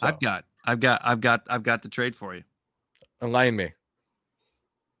else. So I've got the trade for you. Enlighten me.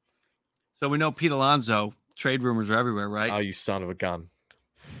 So we know Pete Alonso, trade rumors are everywhere, right? Oh, you son of a gun.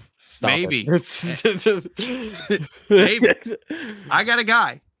 Stop Maybe. Maybe. I got a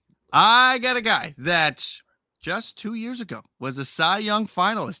guy that just 2 years ago was a Cy Young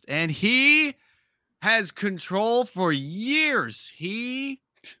finalist, and he has control for years. He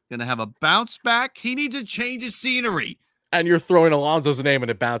gonna have a bounce back. He needs to change his scenery. And you're throwing Alonso's name in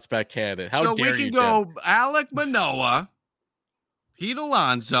a bounce back candidate. How dare you? So we can go Jim? Alek Manoah, Pete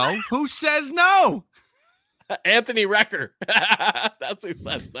Alonso. Who says no? Anthony Recker. That's who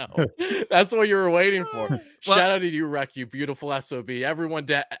says no. That's what you were waiting for. Well, shout out to you, Reck, you beautiful SOB. Everyone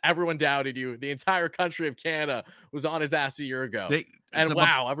doubted you. The entire country of Canada was on his ass a year ago.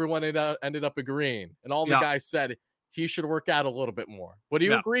 Everyone ended up agreeing. And all the guys said he should work out a little bit more. Would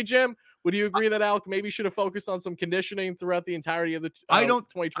you agree, Jim? Would you agree that Alek maybe should have focused on some conditioning throughout the entirety of the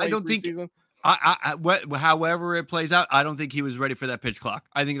 2023 season? However it plays out, I don't think he was ready for that pitch clock.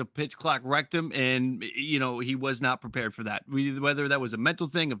 I think the pitch clock wrecked him, and he was not prepared for that. Whether that was a mental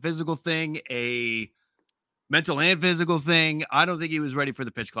thing, a physical thing, a mental and physical thing, I don't think he was ready for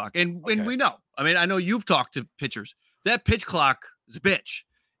the pitch clock. And we know. I mean, I know you've talked to pitchers. That pitch clock is a bitch,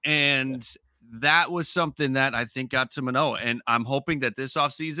 and that was something that I think got to Manoah. And I'm hoping that this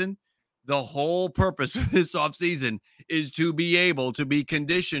offseason, the whole purpose of this offseason is to be able to be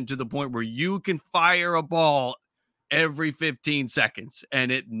conditioned to the point where you can fire a ball every 15 seconds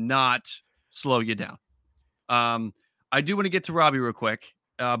and it not slow you down. I do want to get to Robbie real quick,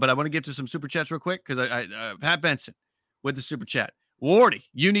 but I want to get to some super chats real quick because I Pat Benson with the super chat. Wardy,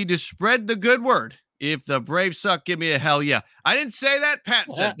 you need to spread the good word. If the Braves suck, give me a hell yeah. I didn't say that.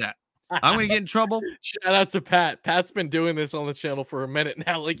 Pat said that. I'm going to get in trouble. Shout out to Pat. Pat's been doing this on the channel for a minute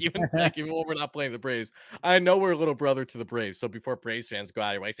now. Even when we're not playing the Braves. I know we're a little brother to the Braves. So before Braves fans go out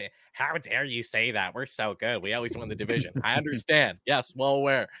of your way saying, how dare you say that? We're so good. We always win the division. I understand. Yes, well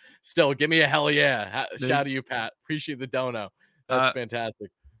aware. Still, give me a hell yeah. Shout out to you, Pat. Appreciate the dono. That's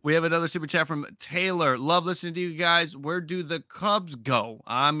fantastic. We have another super chat from Taylor. Love listening to you guys. Where do the Cubs go?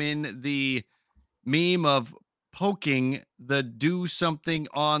 I'm in the meme of poking the do something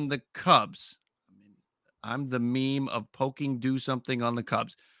on the Cubs. I'm the meme of poking do something on the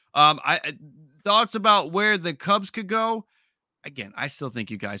Cubs. Thoughts about where the Cubs could go. Again, I still think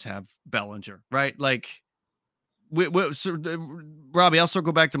you guys have Bellinger, right? Like, Robbie, I'll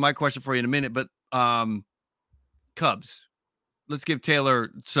circle back to my question for you in a minute, but Cubs. Let's give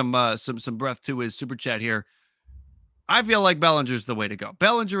Taylor some breath to his super chat here. I feel like Bellinger's the way to go.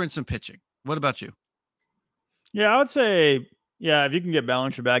 Bellinger and some pitching. What about you? Yeah, I would say, if you can get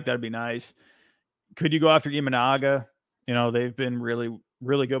Bellinger back, that'd be nice. Could you go after Imanaga? They've been really,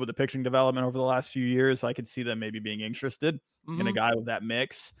 really good with the pitching development over the last few years. I could see them maybe being interested in a guy with that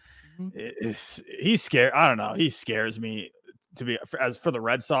mix. He's scared. I don't know. He scares me as for the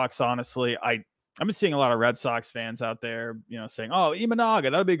Red Sox, honestly. I've been seeing a lot of Red Sox fans out there, saying, oh,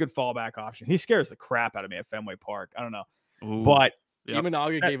 Imanaga, that would be a good fallback option. He scares the crap out of me at Fenway Park. I don't know. Ooh. But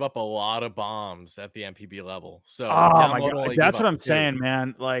Imanaga gave up a lot of bombs at the MPB level. So my God. That's what I'm saying,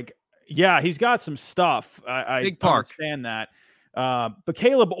 man. Like, he's got some stuff. I Big Park. understand that. But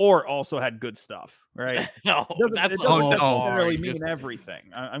Caleb Orr also had good stuff, right? It doesn't necessarily mean everything.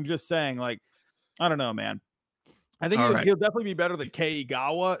 I'm just saying, like, I don't know, man. I think he'll definitely be better than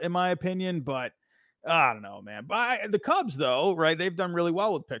Keigawa, in my opinion, but I don't know, man. But the Cubs, though, right? They've done really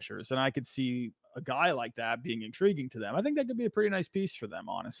well with pitchers, and I could see a guy like that being intriguing to them. I think that could be a pretty nice piece for them,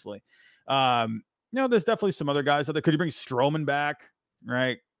 honestly. There's definitely some other guys out there. Could you bring Stroman back,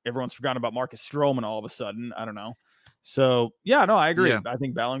 right? Everyone's forgotten about Marcus Stroman all of a sudden. I don't know. So, yeah, no, I agree. Yeah. I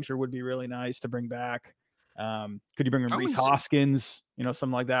think Bellinger would be really nice to bring back. Could you bring in Rhys Hoskins,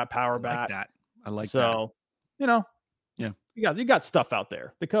 something like that, power bat? That. I like that. So, yeah, you got stuff out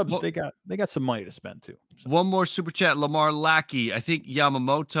there. The Cubs, they got some money to spend too. So. One more super chat, Lamar Lackey. I think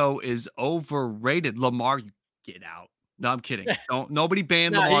Yamamoto is overrated. Lamar, you get out. No, I'm kidding. Nobody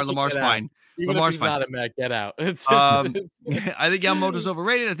banned Lamar. Lamar's fine. Even Lamar's if he's fine. not a Met, get out. I think Yamamoto's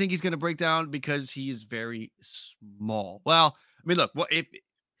overrated. I think he's going to break down because he is very small. Well, I mean, look,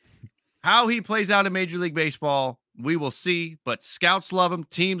 how he plays out in Major League Baseball, we will see. But scouts love him,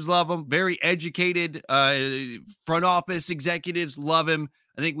 teams love him, very educated front office executives love him.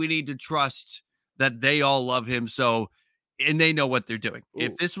 I think we need to trust that they all love him. And they know what they're doing. Ooh.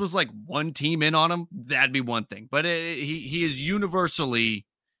 If this was like one team in on him, that'd be one thing. But he is universally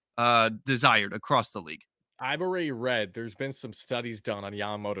desired across the league. I've already read there's been some studies done on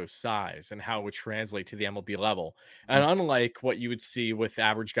Yamamoto's size and how it would translate to the MLB level. And unlike what you would see with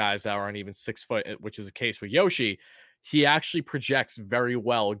average guys that aren't even 6 foot, which is the case with Yoshi, he actually projects very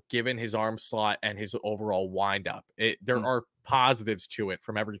well given his arm slot and his overall windup. There are positives to it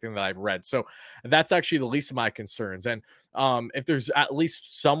from everything that I've read. So that's actually the least of my concerns. And if there's at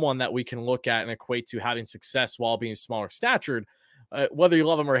least someone that we can look at and equate to having success while being smaller statured, whether you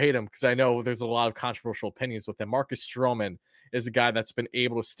love him or hate him, because I know there's a lot of controversial opinions with him. Marcus Stroman is a guy that's been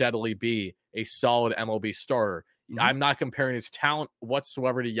able to steadily be a solid MLB starter. I'm not comparing his talent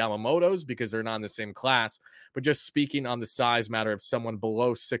whatsoever to Yamamoto's because they're not in the same class, but just speaking on the size matter of someone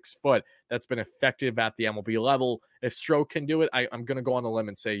below 6 foot that's been effective at the MLB level. If Stroh can do it, I'm going to go on a limb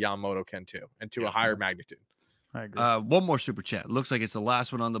and say Yamamoto can too, and to a higher magnitude. I agree. One more super chat. Looks like it's the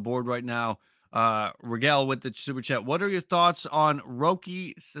last one on the board right now. Rigel with the super chat. What are your thoughts on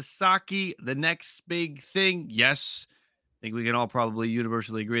Roki Sasaki, the next big thing? Yes, I think we can all probably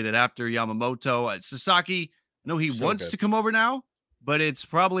universally agree that after Yamamoto, Sasaki, I know he wants to come over now, but it's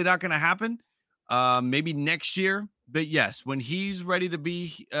probably not going to happen. Maybe next year. But yes, when he's ready to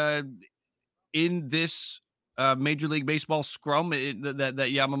be in this Major League Baseball scrum that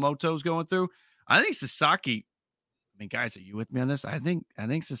Yamamoto is going through, I think Sasaki. I mean, guys, are you with me on this? I think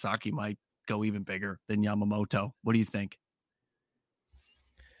Sasaki might go even bigger than Yamamoto. What do you think?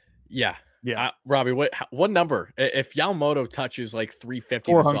 Yeah. Robbie, what number? If Yamamoto touches like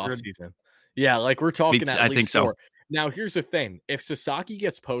 350 this offseason, yeah, like we're talking at least 4. So. Now, here's the thing. If Sasaki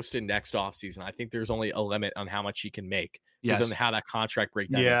gets posted next offseason, I think there's only a limit on how much he can make because on how that contract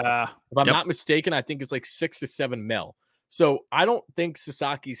breakdown is. If I'm not mistaken, I think it's like 6 to 7 mil. So I don't think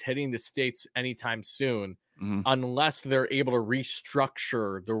Sasaki's hitting the States anytime soon unless they're able to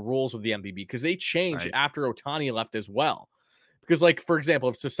restructure the rules of the MLB because they changed after Ohtani left as well. Because, like, for example,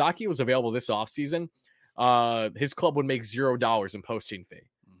 if Sasaki was available this offseason, his club would make $0 in posting fee.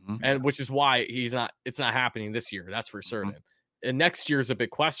 And which is why it's not happening this year. That's for certain. And next year is a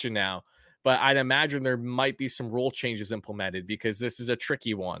big question now, but I'd imagine there might be some rule changes implemented because this is a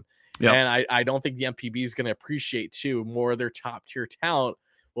tricky one. Yep. And I don't think the MPB is going to appreciate too more of their top tier talent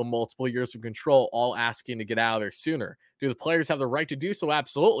with multiple years of control, all asking to get out of there sooner. Do the players have the right to do so?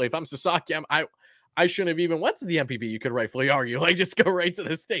 Absolutely. If I'm Sasaki, I shouldn't have even went to the MPB. You could rightfully argue, like just go right to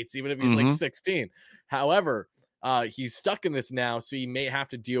the States, even if he's like 16. However, he's stuck in this now, so he may have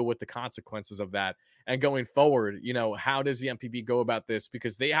to deal with the consequences of that. And going forward, how does the MPB go about this?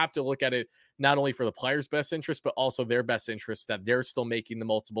 Because they have to look at it not only for the players' best interest, but also their best interest that they're still making the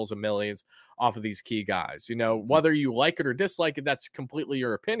multiples of millions off of these key guys. Whether you like it or dislike it, that's completely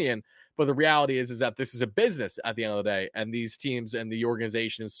your opinion. But the reality is that this is a business at the end of the day, and these teams and the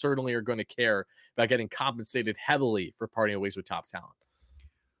organizations certainly are going to care about getting compensated heavily for parting ways with top talent.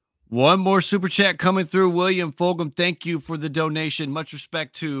 One more super chat coming through. William Fulgham, thank you for the donation. Much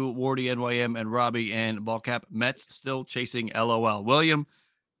respect to Wardy, NYM, and Robbie and Ballcap. Mets still chasing LOL. William,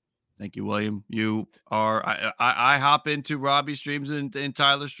 thank you, William. You are I hop into Robbie's streams and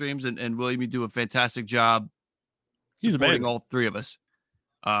Tyler's streams, and William, you do a fantastic job. He's supporting all three of us.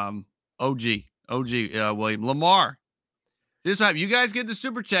 OG, William. Lamar. This time, you guys get the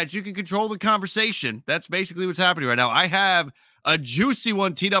super chat. You can control the conversation. That's basically what's happening right now. I have a juicy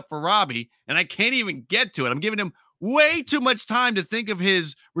one teed up for Robbie, and I can't even get to it. I'm giving him way too much time to think of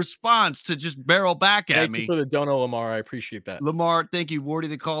his response to just barrel back at me. Thank you for the dono, Lamar. I appreciate that. Lamar, thank you. Wardy,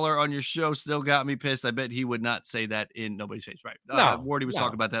 the caller on your show, still got me pissed. I bet he would not say that in nobody's face. Right. Wardy was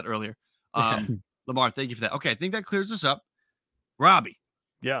talking about that earlier. Lamar, thank you for that. Okay, I think that clears us up. Robbie,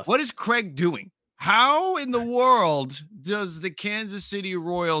 Yes. what is Craig doing? How in the world does the Kansas City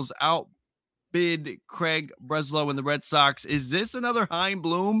Royals outbid Craig Breslow and the Red Sox? Is this another Hyde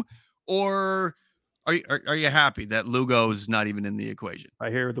Bloom, or are you happy that Lugo's not even in the equation? I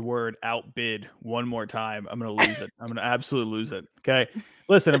hear the word outbid one more time, I'm going to lose it. I'm going to absolutely lose it. Okay.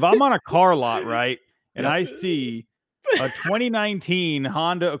 Listen, if I'm on a car lot, right, and I see a 2019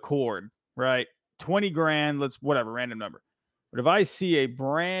 Honda Accord, right, 20 grand, whatever, random number. But if I see a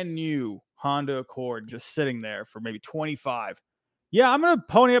brand new Honda Accord just sitting there for maybe 25, yeah, I'm going to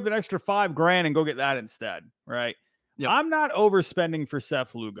pony up an extra $5,000 and go get that instead, right? Yep. I'm not overspending for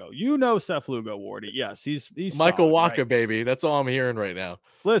Seth Lugo. You know Seth Lugo, Wardy. Yes, he's Michael solid, Walker, right? baby. That's all I'm hearing right now.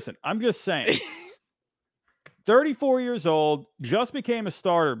 Listen, I'm just saying. 34 years old, just became a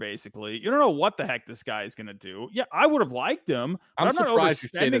starter, basically. You don't know what the heck this guy is going to do. Yeah, I would have liked him. But I'm surprised he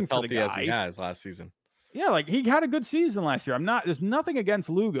stayed as for healthy as he has last season. Yeah, like he had a good season last year. There's nothing against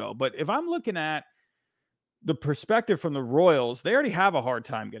Lugo, but if I'm looking at the perspective from the Royals, they already have a hard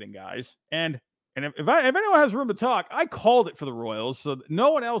time getting guys. And if anyone has room to talk, I called it for the Royals, so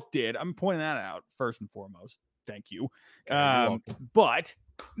no one else did. I'm pointing that out first and foremost. Thank you. But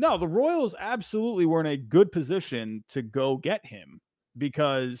no, the Royals absolutely were in a good position to go get him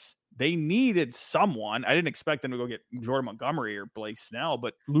because they needed someone. I didn't expect them to go get Jordan Montgomery or Blake Snell,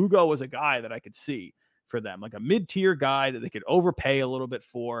 but Lugo was a guy that I could see for them, like a mid-tier guy that they could overpay a little bit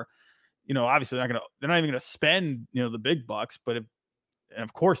for. Obviously they're not even going to spend, the big bucks, and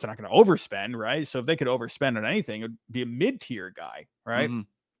of course they're not going to overspend, right? So if they could overspend on anything, it would be a mid-tier guy, right? Mm-hmm.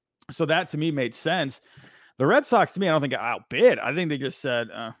 So that to me made sense. The Red Sox, to me, I don't think outbid. I think they just said,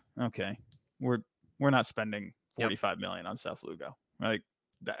 okay, we're not spending $45 million on Seth Lugo. Like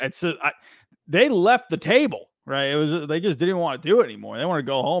they left the table, right? They just didn't want to do it anymore. They want to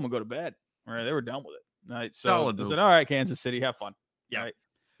go home and go to bed, right? They were done with it. Right. So they said, all right, Kansas City, have fun. Yeah. Right?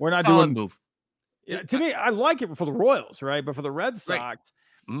 We're not doing move. Yeah, to me, I like it for the Royals, right? But for the Red Sox,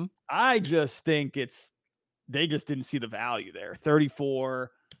 right. I just think they just didn't see the value there. 34,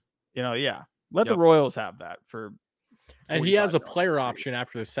 let the Royals have that for. And he has a player option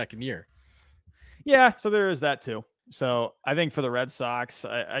after the second year. Yeah, so there is that too. So I think for the Red Sox,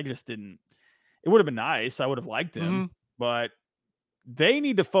 I just didn't. It would have been nice. I would have liked him, but they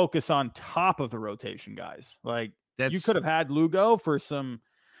need to focus on top of the rotation guys. Like you could have had Lugo for some,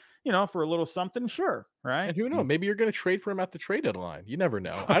 for a little something. Sure. Right. And who knows? Maybe you're going to trade for him at the trade deadline. You never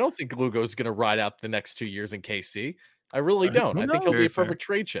know. I don't think Lugo's going to ride out the next 2 years in KC. I really don't. I think he'll be a perfect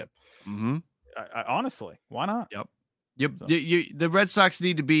trade chip. Mm-hmm. I honestly, why not? Yep. So. The Red Sox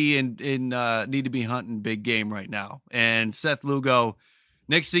need to be need to be hunting big game right now. And Seth Lugo,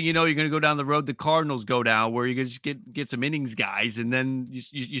 next thing you know, you're going to go down the road the Cardinals go down, where you're going to just get some innings guys, and then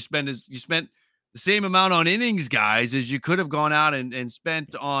you spent the same amount on innings guys as you could have gone out and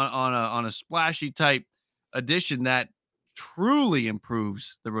spent on a splashy type addition that truly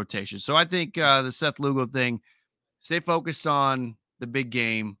improves the rotation. So I think the Seth Lugo thing, stay focused on the big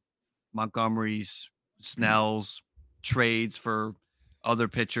game, Montgomery's, Snell's, trades for other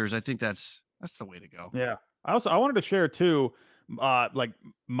pitchers. I think that's the way to go. Yeah. I wanted to share too, like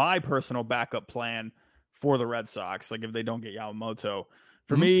my personal backup plan for the Red Sox. Like if they don't get Yamamoto,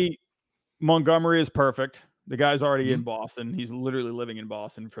 for me, Montgomery is perfect. The guy's already in Boston. He's literally living in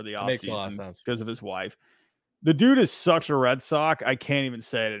Boston for the offseason because of his wife. The dude is such a Red Sox. I can't even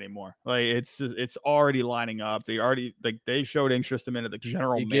say it anymore. Like it's already lining up. They showed interest in him at the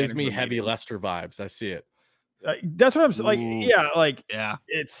general manager. He gives me heavy Lester vibes. I see it. That's what I'm saying.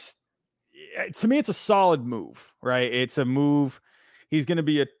 It's to me, it's a solid move, right? It's a move. He's going to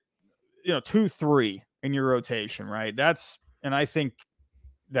be a 2-3 in your rotation, right? And I think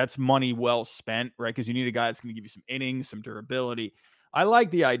that's money well spent, right? Because you need a guy that's going to give you some innings, some durability. I like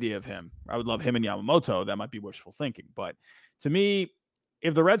the idea of him. I would love him and Yamamoto. That might be wishful thinking. But to me,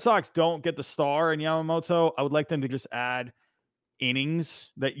 if the Red Sox don't get the star in Yamamoto, I would like them to just add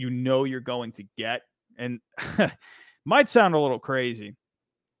innings that you're going to get. And might sound a little crazy.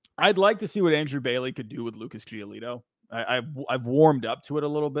 I'd like to see what Andrew Bailey could do with Lucas Giolito. I've warmed up to it a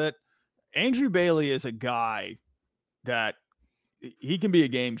little bit. Andrew Bailey is a guy that he can be a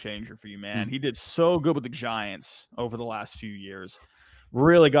game changer for you, man. He did so good with the Giants over the last few years.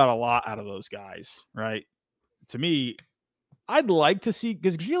 Really got a lot out of those guys, right? To me, I'd like to see,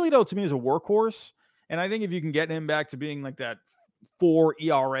 because Giolito to me is a workhorse, and I think if you can get him back to being like that 4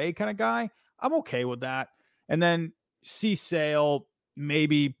 ERA kind of guy, I'm okay with that. And then see Sale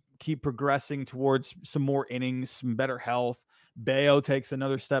maybe keep progressing towards some more innings, some better health. Bayo takes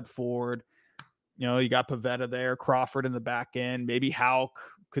another step forward. You got Pivetta there, Crawford in the back end, maybe Houck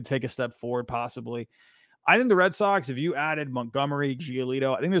could take a step forward possibly. I think the Red Sox, if you added Montgomery,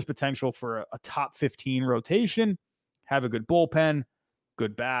 Giolito, I think there's potential for a top 15 rotation, have a good bullpen,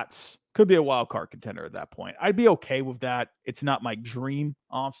 good bats, could be a wild card contender at that point. I'd be okay with that. It's not my dream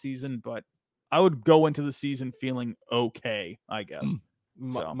offseason, but I would go into the season feeling okay, I guess.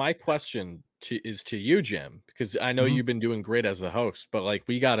 My question is to you, Jim, because I know you've been doing great as the host, but like,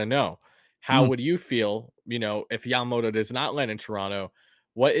 we got to know, how would you feel, if Yamamoto does not land in Toronto?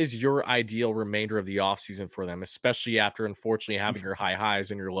 What is your ideal remainder of the offseason for them, especially after, unfortunately, having your high highs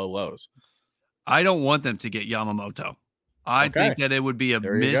and your low lows? I don't want them to get Yamamoto. I think that it would be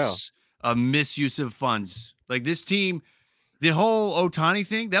a misuse of funds. Like this team, the whole Ohtani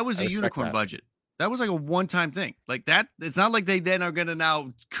thing, that was a unicorn budget. That was like a one-time thing. Like that, it's not like they then are going to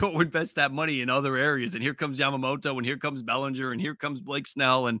now go invest that money in other areas. And here comes Yamamoto, and here comes Bellinger, and here comes Blake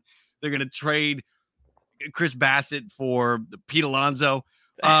Snell, and they're going to trade Chris Bassett for Pete Alonso.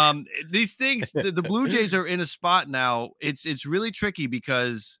 These things, the Blue Jays are in a spot now. It's really tricky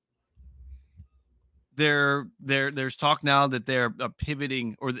because there's talk now that they're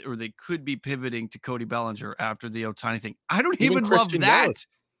pivoting or they could be pivoting to Cody Bellinger after the Ohtani thing. I don't even love that. Yelich.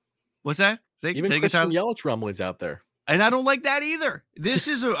 What's that? Even Christian Yelich rumblings out there. And I don't like that either. This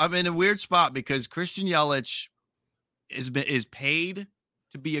is I'm in a weird spot because Christian Yelich is paid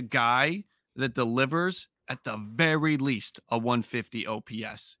to be a guy that delivers at the very least a 150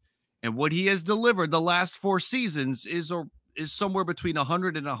 OPS. And what he has delivered the last 4 seasons is somewhere between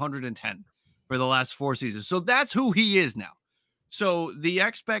 100 and 110 for the last 4 seasons. So that's who he is now. So the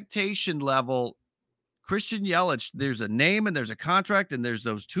expectation level, Christian Yelich, there's a name and there's a contract and there's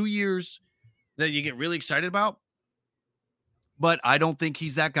those 2 years that you get really excited about. But I don't think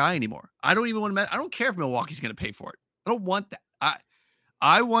he's that guy anymore. I don't even want to, I don't care if Milwaukee's going to pay for it. I don't want that.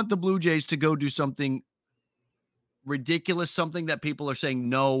 I want the Blue Jays to go do something ridiculous, something that people are saying,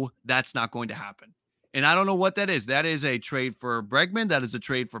 no, that's not going to happen. And I don't know what that is. That is a trade for Bregman. That is a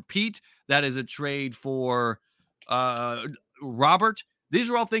trade for Pete. That is a trade for Robert. These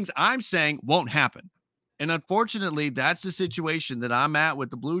are all things I'm saying won't happen. And unfortunately, that's the situation that I'm at with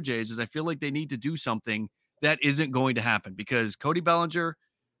the Blue Jays, is I feel like they need to do something that isn't going to happen because Cody Bellinger,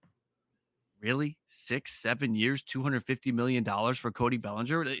 really 6-7 years, $250 million for Cody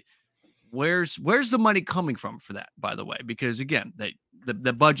Bellinger. Where's the money coming from for that, by the way? Because again,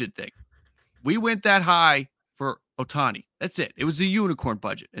 the budget thing, we went that high for Ohtani. That's it. It was the unicorn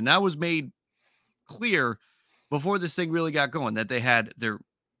budget. And that was made clear before this thing really got going, that they had their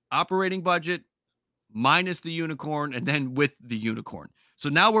operating budget minus the unicorn and then with the unicorn. So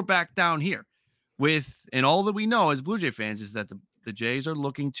now we're back down here and all that we know as Blue Jay fans is that the Jays are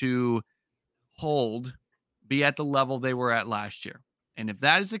looking to be at the level they were at last year. And if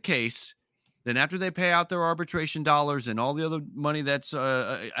that is the case, then after they pay out their arbitration dollars and all the other money that's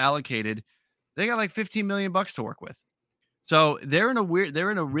allocated, they got like $15 million to work with. So they're in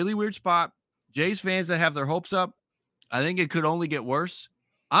a really weird spot. Jays fans that have their hopes up, I think it could only get worse.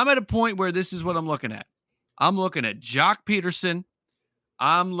 I'm at a point where this is what I'm looking at. I'm looking at Jock Peterson.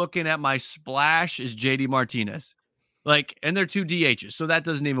 I'm looking at my splash is JD Martinez. And they're 2 DHs, so that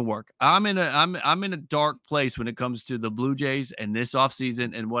doesn't even work. I'm in a dark place when it comes to the Blue Jays and this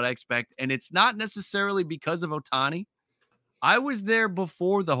offseason and what I expect. And it's not necessarily because of Ohtani. I was there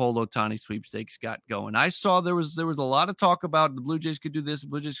before the whole Ohtani sweepstakes got going. I saw there was a lot of talk about the Blue Jays could do this, the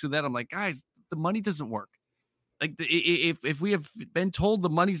Blue Jays could do that. I'm like, guys, the money doesn't work. If we have been told the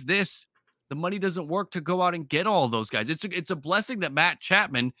money's this, the money doesn't work to go out and get all those guys. It's a blessing that Matt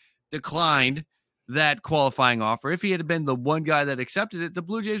Chapman declined that qualifying offer. If he had been the one guy that accepted it, the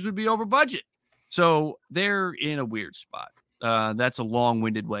Blue Jays would be over budget. So they're in a weird spot. That's a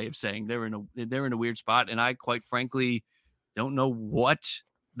long-winded way of saying they're in a weird spot. And I quite frankly don't know what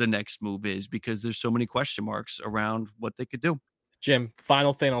the next move is because there's so many question marks around what they could do. Jim,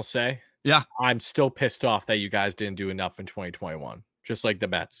 final thing I'll say. Yeah. I'm still pissed off that you guys didn't do enough in 2021, just like the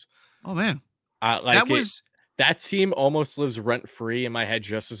Mets. Oh man. That team almost lives rent-free in my head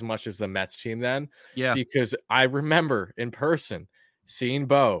just as much as the Mets team then. Yeah. Because I remember in person seeing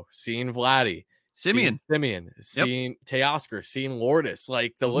Bo, seeing Vladdy, seeing Teoscar, seeing Lourdes.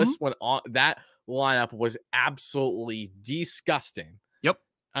 Like the list went on. That lineup was absolutely disgusting. Yep.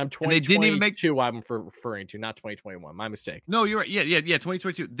 I'm 2022. They didn't even make I'm referring to, not 2021. My mistake. No, you're right. Yeah.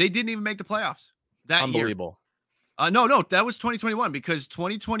 2022. They didn't even make the playoffs that Unbelievable. year. No, that was 2021 because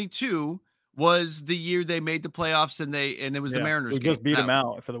 2022 was the year they made the playoffs and it was the Mariners. We just beat them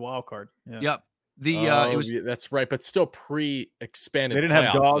out for the wild card. Yeah. Yep. That's right, but still pre-expanded. They didn't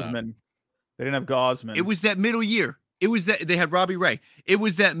have Gosman. They didn't have Gosman. It was that middle year. It was that they had Robbie Ray. It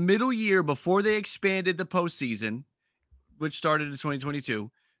was that middle year before they expanded the postseason. which started in 2022.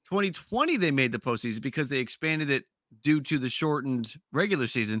 2020, they made the postseason because they expanded it due to the shortened regular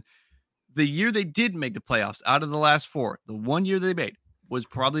season. The year they did make the playoffs out of the last 4, the one year they made was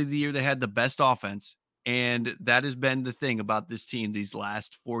probably the year they had the best offense. And that has been the thing about this team these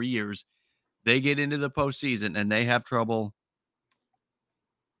last 4 years. They get into the postseason and they have trouble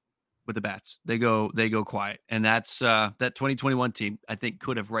with the bats. They go quiet. And that's that 2021 team, I think,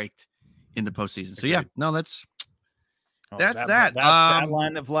 could have raked in the postseason. So yeah, no, that's that. That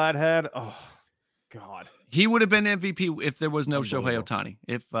line that Vlad had. Oh God. He would have been MVP if there was no Shohei Ohtani.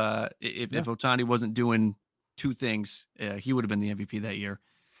 If Ohtani wasn't doing 2 things, he would have been the MVP that year.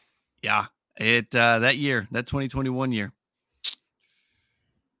 Yeah, that year, that 2021 year.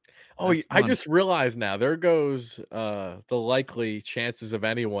 Oh, I just realized now. There goes the likely chances of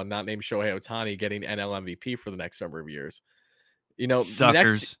anyone not named Shohei Ohtani getting NL MVP for the next number of years. You know,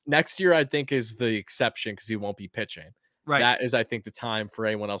 suckers. Next year, I think, is the exception because he won't be pitching. Right. That is, I think, the time for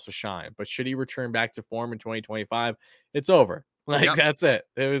anyone else to shine. But should he return back to form in 2025, it's over. That's it.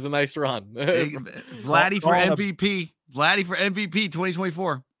 It was a nice run. Vladdy for MVP. Vladdy for MVP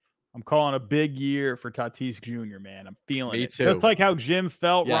 2024. I'm calling a big year for Tatis Jr., man. I'm feeling it. Too. That's like how Jim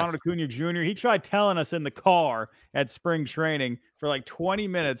felt Ronald Acuna Jr. He tried telling us in the car at spring training for like 20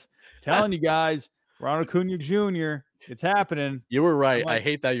 minutes, telling you guys, Ronald Acuna Jr., it's happening. You were right. Like, I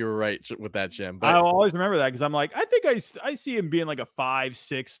hate that you were right with that, Jim. But I'll always remember that because I'm like, I think I see him being like a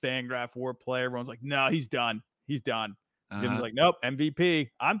 5-6 Fangraph WAR player. Everyone's like, no, he's done. He's done. Jim's like, nope,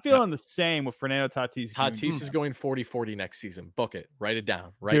 MVP. I'm feeling the same with Fernando Tatis. Tatis is going 40-40 next season. Book it. Write it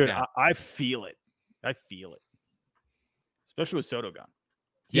down right Dude, now. I feel it. I feel it. Especially with Soto gone.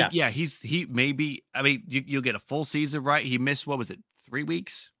 Yes. Yeah, he maybe, I mean, you'll get a full season, right? He missed, what was it, 3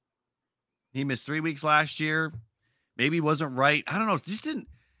 weeks? He missed 3 weeks last year. Maybe he wasn't right. I don't know.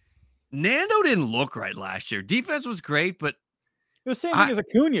 Nando didn't look right last year. Defense was great, but it was the same thing as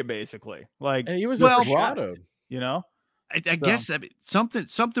Acuna, basically. Like, and he was overshadowed, you know? I guess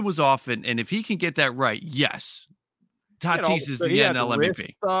something was off, and if he can get that right, yes, Tatis is the NL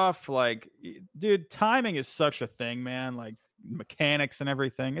MVP. Stuff like, dude, timing is such a thing, man. Like mechanics and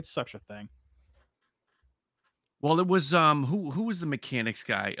everything, it's such a thing. Well, it was who was the mechanics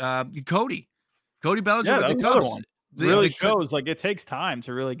guy? Cody Bellinger. Yeah, with the Cubs. Cubs. One. Really shows like it takes time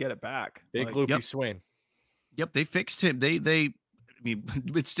to really get it back. Big loopy swing. Yep, they fixed him. I mean,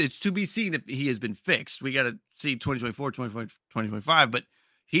 it's to be seen if he has been fixed. We got to see 2024, 2025, but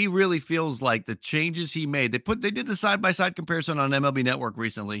he really feels like the changes he made. They did the side-by-side comparison on MLB Network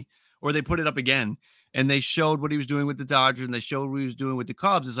recently, or they put it up again, and they showed what he was doing with the Dodgers, and they showed what he was doing with the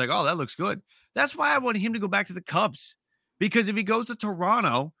Cubs. It's like, oh, that looks good. That's why I want him to go back to the Cubs, because if he goes to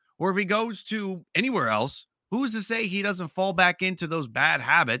Toronto or if he goes to anywhere else, who's to say he doesn't fall back into those bad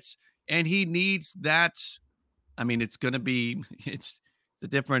habits? And he needs that. I mean, it's a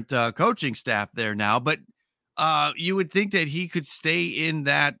different coaching staff there now, but you would think that he could stay in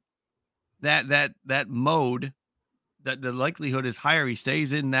that mode. That the likelihood is higher he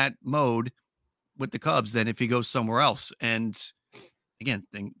stays in that mode with the Cubs than if he goes somewhere else. And again,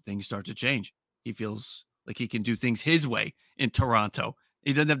 things start to change. He feels like he can do things his way in Toronto.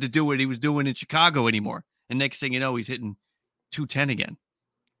 He doesn't have to do what he was doing in Chicago anymore. And next thing you know, he's hitting 210 again.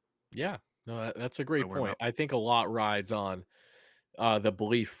 Yeah, no, that's a great point. I think a lot rides on the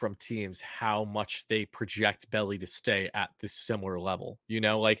belief from teams how much they project Belly to stay at this similar level. You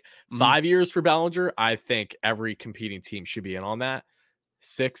know, like 5 years for Bellinger, I think every competing team should be in on that.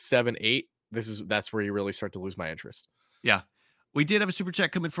 6, 7, 8. That's where you really start to lose my interest. Yeah. We did have a super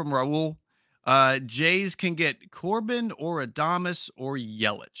chat coming from Raul. Jays can get Corbin or Adames or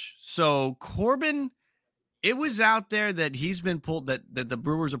Yelich. So Corbin, it was out there that he's been pulled, that the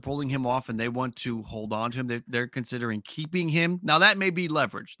Brewers are pulling him off and they want to hold on to him. They're considering keeping him. Now that may be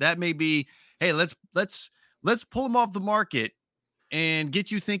leverage. That may be, hey, let's pull him off the market and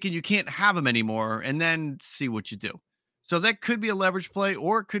get you thinking you can't have him anymore and then see what you do. So that could be a leverage play,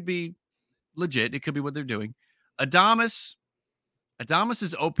 or it could be legit. It could be what they're doing. Adames's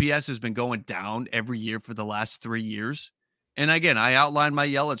OPS has been going down every year for the last 3 years. And again, I outlined my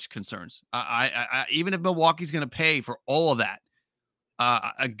Yelich concerns. I even if Milwaukee's going to pay for all of that,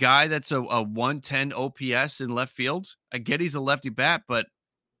 a guy that's a 110 OPS in left field, I get he's a lefty bat, but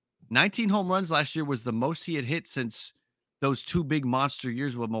 19 home runs last year was the most he had hit since those 2 big monster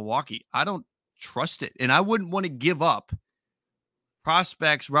years with Milwaukee. I don't trust it, and I wouldn't want to give up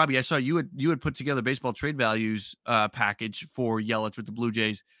prospects. Robbie, I saw you had put together baseball trade values package for Yelich with the Blue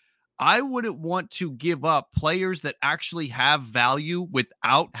Jays. I wouldn't want to give up players that actually have value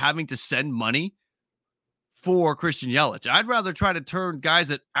without having to send money for Christian Yelich. I'd rather try to turn guys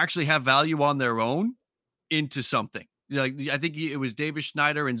that actually have value on their own into something. Like, I think it was Davis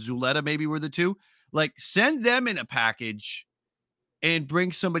Schneider and Zuleta maybe were the two. Like, send them in a package and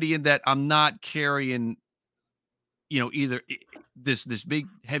bring somebody in that I'm not carrying, either this big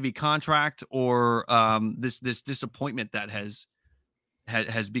heavy contract or this disappointment that has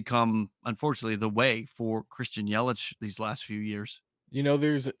become, unfortunately, the way for Christian Yelich these last few years.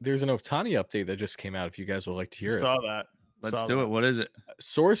 There's an Ohtani update that just came out. If you guys would like to hear it, Saw that. Let's do it. What is it?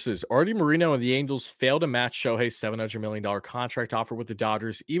 Sources: Artie Moreno and the Angels failed to match Shohei's $700 million contract offer with the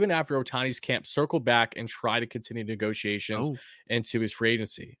Dodgers, even after Ohtani's camp circled back and tried to continue negotiations into his free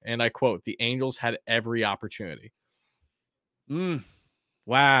agency. And I quote, "The Angels had every opportunity."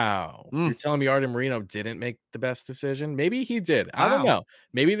 Wow. You're telling me Artie Moreno didn't make the best decision? Maybe he did. I don't know.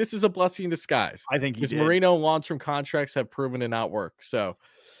 Maybe this is a blessing in disguise. I think he did. Moreno long-term contracts have proven to not work. So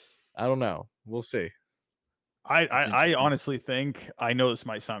I don't know. We'll see. I honestly think, I know this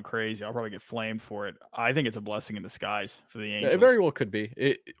might sound crazy, I'll probably get flamed for it. I think it's a blessing in disguise for the Angels. It very well could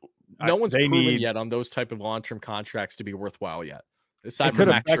be. No one's proven yet on those type of long-term contracts to be worthwhile yet. Aside from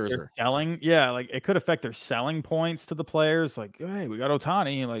Max Scherzer. Selling, it could affect their selling points to the players. Like, hey, we got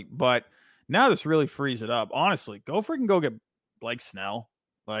Ohtani. But now this really frees it up. Honestly, go get Blake Snell.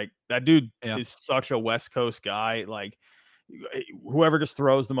 Like, that dude is such a West Coast guy. Like, whoever just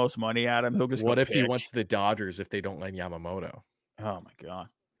throws the most money at him, he'll just. What if he went to the Dodgers if they don't let Yamamoto? Oh my god!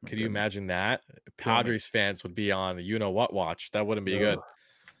 Could you imagine that? Padres fans would be on what watch. That wouldn't be good.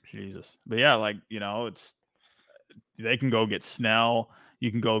 Jesus, but yeah, it's. They can go get Snell. You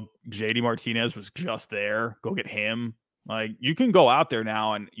can go. JD Martinez was just there. Go get him. Like, you can go out there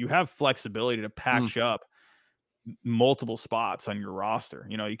now, and you have flexibility to patch up multiple spots on your roster.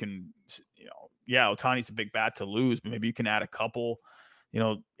 You can. Ohtani's a big bat to lose, but maybe you can add a couple,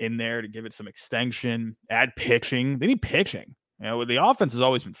 in there to give it some extension. Add pitching. They need pitching. The offense has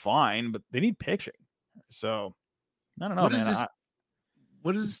always been fine, but they need pitching. So I don't know,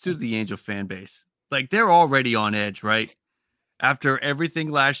 what does this do to the Angel fan base? Like, they're already on edge, right? After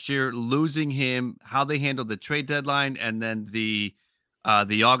everything last year, losing him, how they handled the trade deadline, and then the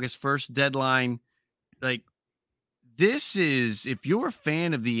August 1st deadline. Like, this is, if you're a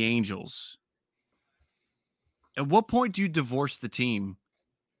fan of the Angels, at what point do you divorce the team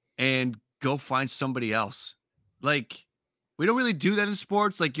and go find somebody else? Like, we don't really do that in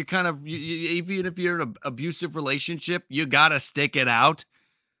sports. Like, you kind of, even if you're in an abusive relationship, you got to stick it out.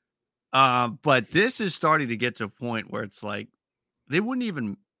 But this is starting to get to a point where it's like, they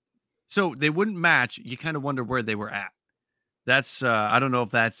wouldn't match. You kind of wonder where they were at. That's, I don't know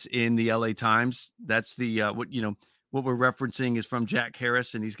if that's in the LA Times. That's the, what we're referencing is from Jack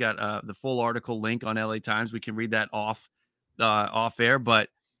Harris, and he's got the full article link on LA Times. We can read that off air. But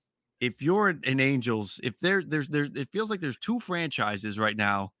if you're an Angels, if it feels like there's two franchises right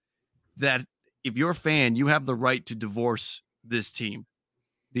now that, if you're a fan, you have the right to divorce this team.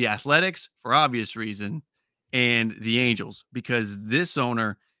 The Athletics, for obvious reason, and the Angels, because this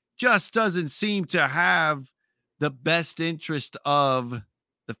owner just doesn't seem to have the best interest of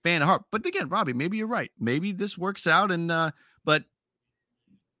the fan at heart. But again, Robbie, maybe you're right. Maybe this works out, but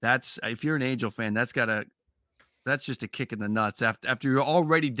that's, if you're an Angel fan, that's just a kick in the nuts after you're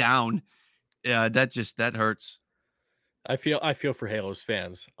already down. That hurts. I feel for Halos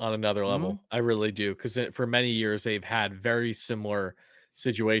fans on another level. I really do, because for many years they've had very similar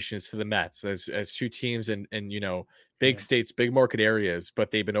situations to the Mets as two teams in big states, big market areas,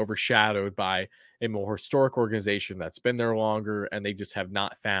 but they've been overshadowed by a more historic organization that's been there longer, and they just have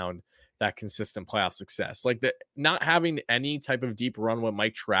not found that consistent playoff success. Like, not having any type of deep run with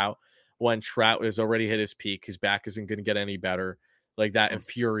Mike Trout, when Trout has already hit his peak, his back isn't going to get any better. Like, that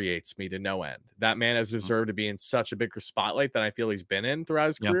infuriates me to no end. That man has deserved to be in such a bigger spotlight than I feel he's been in throughout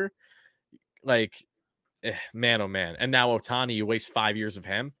his career. Like, man, oh man. And now Ohtani, you waste 5 years of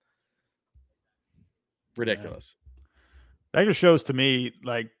him. Ridiculous. That just shows to me,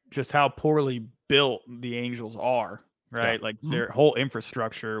 like, just how poorly built the Angels are, right? Like, their whole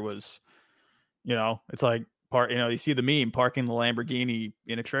infrastructure was, it's like, you see the meme, parking the Lamborghini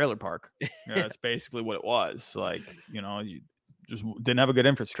in a trailer park. That's basically what it was. Like, you just didn't have a good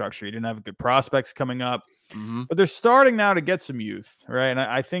infrastructure. You didn't have good prospects coming up. But they're starting now to get some youth, right? And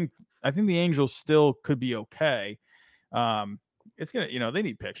I think the Angels still could be okay. It's gonna, they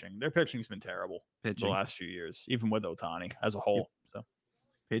need pitching. Their pitching's been terrible the last few years, even with Ohtani as a whole. So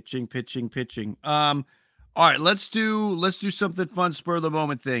pitching. All right, let's do something fun, spur of the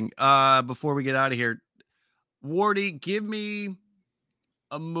moment thing. Before we get out of here, Wardy, give me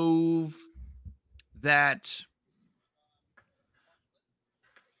a move that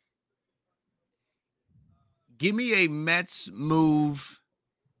Give me a Mets move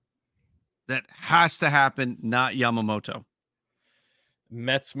that has to happen, not Yamamoto.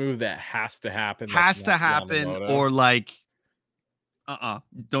 Mets move that has to happen. Has to happen, Yamamoto. or like,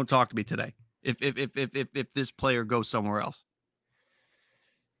 don't talk to me today. If this player goes somewhere else.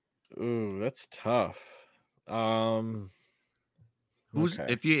 Ooh, that's tough. Who's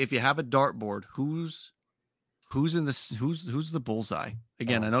okay. if you have a dartboard, who's in this? Who's the bullseye?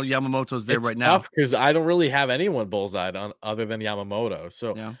 Again, I know Yamamoto's there right now because I don't really have anyone bullseyed on other than Yamamoto.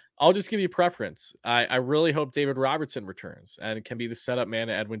 So yeah. I'll just give you preference. I really hope David Robertson returns and can be the setup man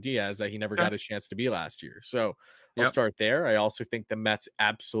to Edwin Diaz that he never got a chance to be last year. So I'll start there. I also think the Mets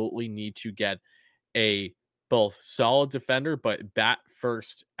absolutely need to get a both solid defender but bat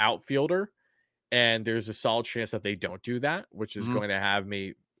first outfielder. And there's a solid chance that they don't do that, which is going to have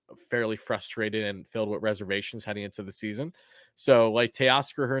me fairly frustrated and filled with reservations heading into the season. So like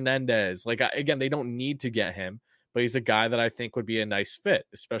Teoscar Hernandez, like again, they don't need to get him, but he's a guy that I think would be a nice fit,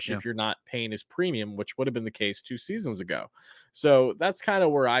 especially if you're not paying his premium, which would have been the case 2 seasons ago. So that's kind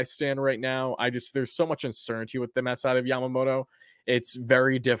of where I stand right now. There's so much uncertainty with them outside of Yamamoto. It's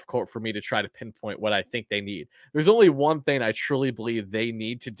very difficult for me to try to pinpoint what I think they need. There's only one thing I truly believe they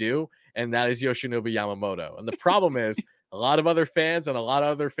need to do, and that is Yoshinobu Yamamoto. And the problem is a lot of other fans and a lot of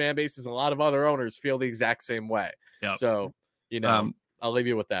other fan bases and a lot of other owners feel the exact same way. Yep. So, I'll leave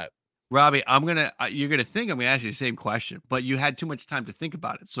you with that. Robbie, you're going to think I'm going to ask you the same question, but you had too much time to think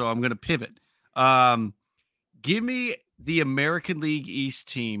about it. So I'm going to pivot. Give me the American League East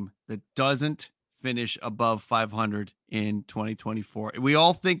team that doesn't finish above 500 in 2024. We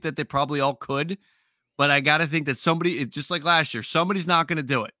all think that they probably all could, but I got to think that somebody, just like last year, somebody's not going to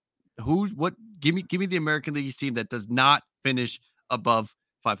do it. Give me the American League East team that does not finish above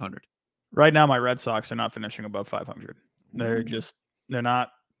 500. Right now, my Red Sox are not finishing above 500. They're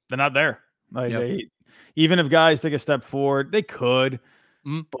not there. They, even if guys take a step forward, they could,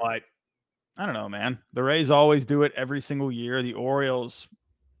 but I don't know, man. The Rays always do it every single year. The Orioles,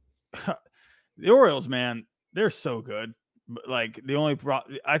 man, they're so good. Like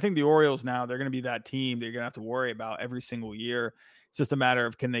I think the Orioles now, they're going to be that team that you're going to have to worry about every single year. It's just a matter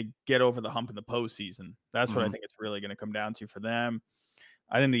of, can they get over the hump in the postseason? That's what I think it's really going to come down to for them.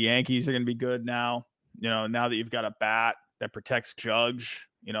 I think the Yankees are going to be good now. Now that you've got a bat that protects Judge,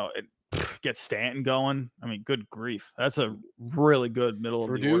 it gets Stanton going. I mean, good grief. That's a really good middle of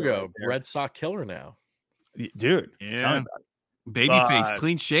the order. Verdugo, Red Sox killer now. Dude. Yeah. Babyface,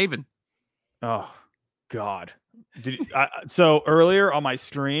 clean shaven. Oh, God. So earlier on my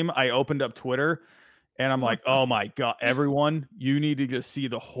stream, I opened up Twitter and I'm like, oh my God, everyone, you need to just see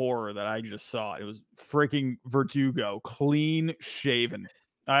the horror that I just saw. It was freaking Verdugo, clean shaven.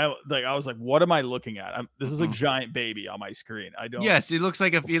 I was like, what am I looking at? This is a giant baby on my screen. Yes, he looks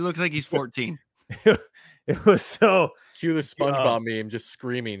like he's 14. It was so cue the SpongeBob meme, just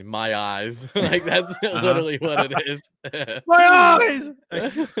screaming, "My eyes!" Like that's literally what it is. My eyes!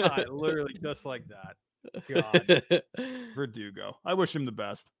 God, literally just like that. God, Verdugo. I wish him the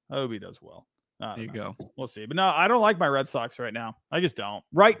best. I hope he does well. There you go. We'll see. But no, I don't like my Red Sox right now. I just don't.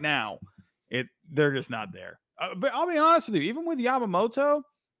 Right now, they're just not there. But I'll be honest with you. Even with Yamamoto,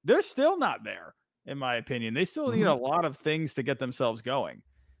 they're still not there, in my opinion. They still need a lot of things to get themselves going.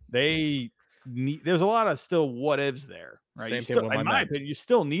 There's a lot of still what ifs there, right? In my opinion, you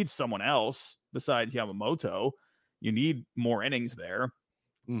still need someone else besides Yamamoto. You need more innings there.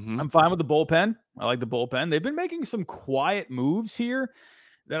 I'm fine with the bullpen. I like the bullpen. They've been making some quiet moves here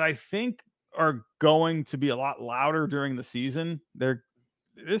that I think are going to be a lot louder during the season. There's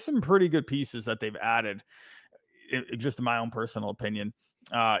some pretty good pieces that they've added, just in my own personal opinion.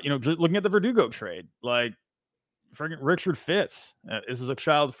 Just looking at the Verdugo trade, like friggin' Richard Fitz. This is a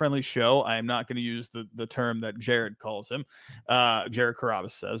child-friendly show. I am not going to use the term that Jared calls him. Jared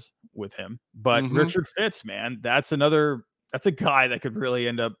Carabas says with him. But Richard Fitz, man, that's a guy that could really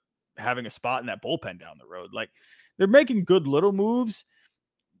end up having a spot in that bullpen down the road. Like, they're making good little moves.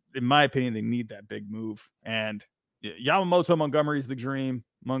 In my opinion, they need that big move. And Yamamoto, Montgomery's the dream.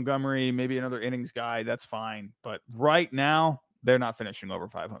 Montgomery, maybe another innings guy. That's fine. But right now, they're not finishing over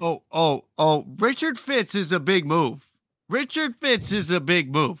 500. Oh, Richard Fitz is a big move. I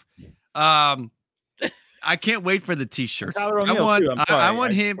can't wait for the t-shirts. I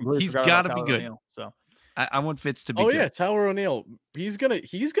want him. He's got to be good. O'Neal, so I want Fitz to be good. Oh yeah, Tyler O'Neill. He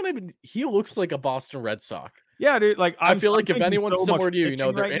looks like a Boston Red Sox. Yeah, dude. Like I feel like if anyone's similar to you,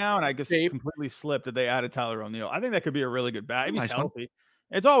 they're right now, and I just completely slipped that they added Tyler O'Neill. I think that could be a really good bat if he's healthy.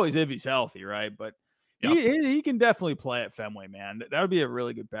 It's always if he's healthy, right? But he can definitely play at Fenway, man. That would be a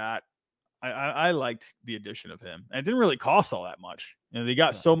really good bat. I liked the addition of him. And it didn't really cost all that much. They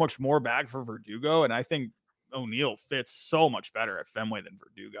got so much more back for Verdugo, and I think O'Neill fits so much better at Fenway than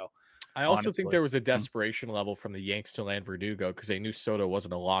Verdugo. I also honestly. think there was a desperation level from the Yanks to land Verdugo because they knew Soto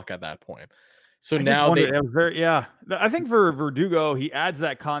wasn't a lock at that point. So now I think for Verdugo, he adds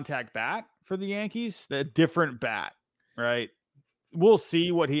that contact bat for the Yankees, the different bat, right? We'll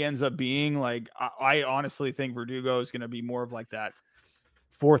see what he ends up being. Like, I honestly think Verdugo is going to be more of like that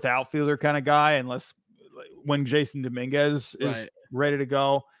fourth outfielder kind of guy, unless when Jason Dominguez is ready to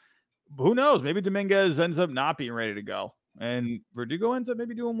go. Who knows? Maybe Dominguez ends up not being ready to go, and Verdugo ends up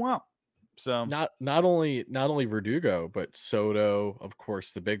maybe doing well. So not only Verdugo, but Soto, of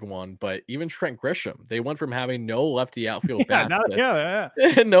course, the big one, but even Trent Grisham. They went from having no lefty outfield bats,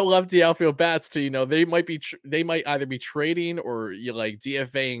 no lefty outfield bats to they might either be trading or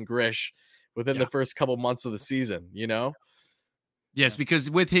DFAing Grish within the first couple months of the season. Yes, because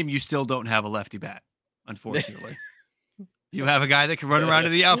with him you still don't have a lefty bat, unfortunately. You have a guy that can run around to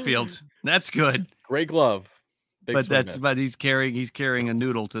the outfield. That's good. Great glove. But he's carrying a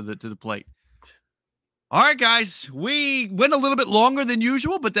noodle to the plate. All right, guys, we went a little bit longer than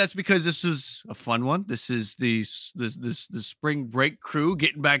usual, but that's because this is a fun one. This is the spring break crew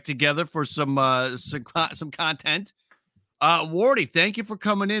getting back together for some content. Wardy, thank you for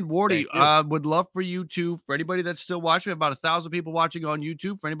coming in. Wardy, would love for you to, for anybody that's still watching, about 1,000 people watching on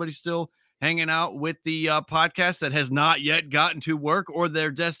YouTube, for anybody still hanging out with the podcast that has not yet gotten to work or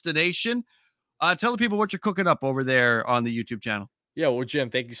their destination. Tell the people what you're cooking up over there on the YouTube channel. Yeah, well, Jim,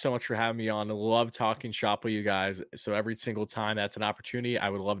 thank you so much for having me on. I love talking shop with you guys. So every single time that's an opportunity, I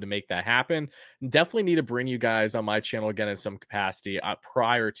would love to make that happen. Definitely need to bring you guys on my channel again in some capacity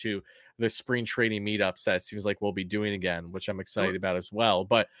prior to the spring trading meetups that it seems like we'll be doing again, which I'm excited about as well.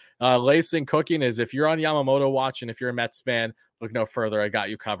 But latest thing cooking is if you're on Yamamoto watch and if you're a Mets fan, look no further. I got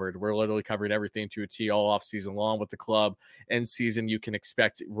you covered. We're literally covering everything to a T all off season long with the club. In season, you can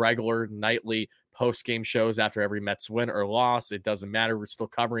expect regular nightly post-game shows after every Mets win or loss. It doesn't matter. We're still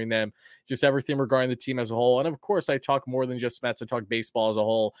covering them. Just everything regarding the team as a whole. And of course, I talk more than just Mets. I talk baseball as a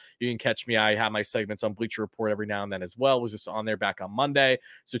whole. You can catch me. I have my segments on Bleacher Report every now and then as well. Was just on there back on Monday.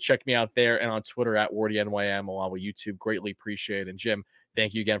 So check me out there and on Twitter at WardyNYM along with YouTube. Greatly appreciate it. And Jim,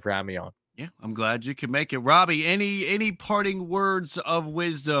 thank you again for having me on. Yeah, I'm glad you could make it. Robbie, any parting words of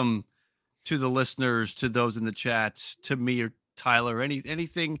wisdom to the listeners, to those in the chat, to me or Tyler,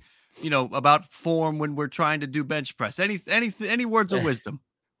 anything, about form when we're trying to do bench press, any words of wisdom?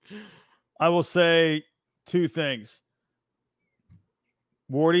 I will say two things.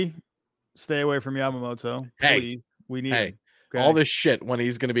 Wardy, stay away from Yamamoto. Please. We need him. Okay. All this shit when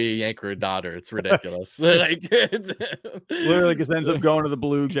he's going to be a Yankee or a Dodger. It's ridiculous. Literally just ends up going to the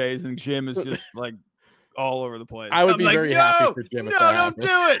Blue Jays, and Jim is just like all over the place. I would be very happy for Jim. Don't do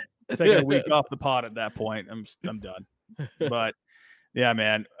it. Taking a week off the pot at that point. I'm done. But yeah,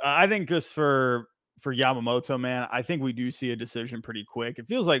 man, I think just for Yamamoto, man, I think we do see a decision pretty quick. It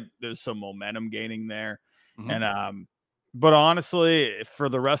feels like there's some momentum gaining there. Mm-hmm. And but honestly, for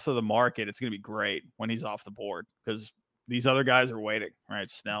the rest of the market, it's going to be great when he's off the board because these other guys are waiting, right?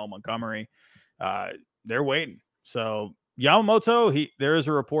 Snell, Montgomery, they're waiting. So Yamamoto, there is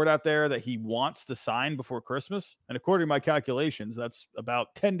a report out there that he wants to sign before Christmas. And according to my calculations, that's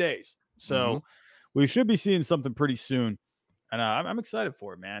about 10 days. So we should be seeing something pretty soon. And I'm excited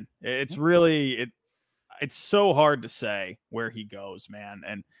for it, man. It's really, it's so hard to say where he goes, man.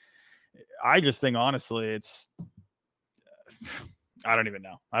 And I just think, honestly, I don't even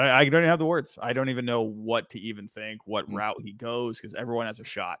know. I don't even have the words. I don't even know what to even think, what route he goes, because everyone has a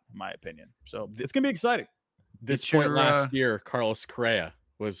shot, in my opinion. So it's going to be exciting. This point last year, Carlos Correa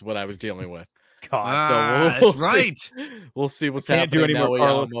was what I was dealing with. God, so we'll right. We'll see what's Can't happening. Do any more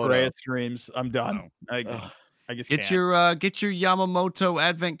Carlos Correa streams. I'm done. I just get your Yamamoto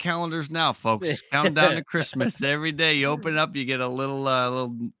advent calendars now, folks. Count down to Christmas. Every day you open it up, you get a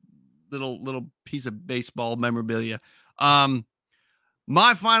little piece of baseball memorabilia.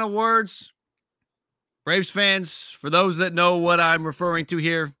 My final words, Braves fans, for those that know what I'm referring to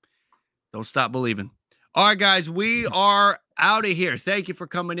here, don't stop believing. All right, guys, we are out of here. Thank you for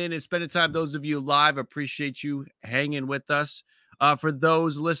coming in and spending time. Those of you live, appreciate you hanging with us. For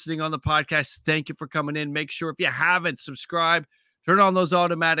those listening on the podcast, thank you for coming in. Make sure if you haven't subscribed, turn on those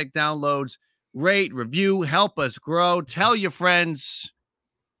automatic downloads, rate, review, help us grow. Tell your friends.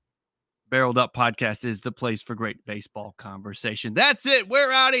 Barreled Up Podcast is the place for great baseball conversation. That's it.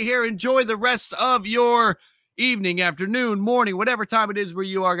 We're out of here. Enjoy the rest of your evening, afternoon, morning, whatever time it is where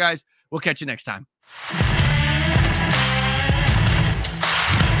you are, guys. We'll catch you next time.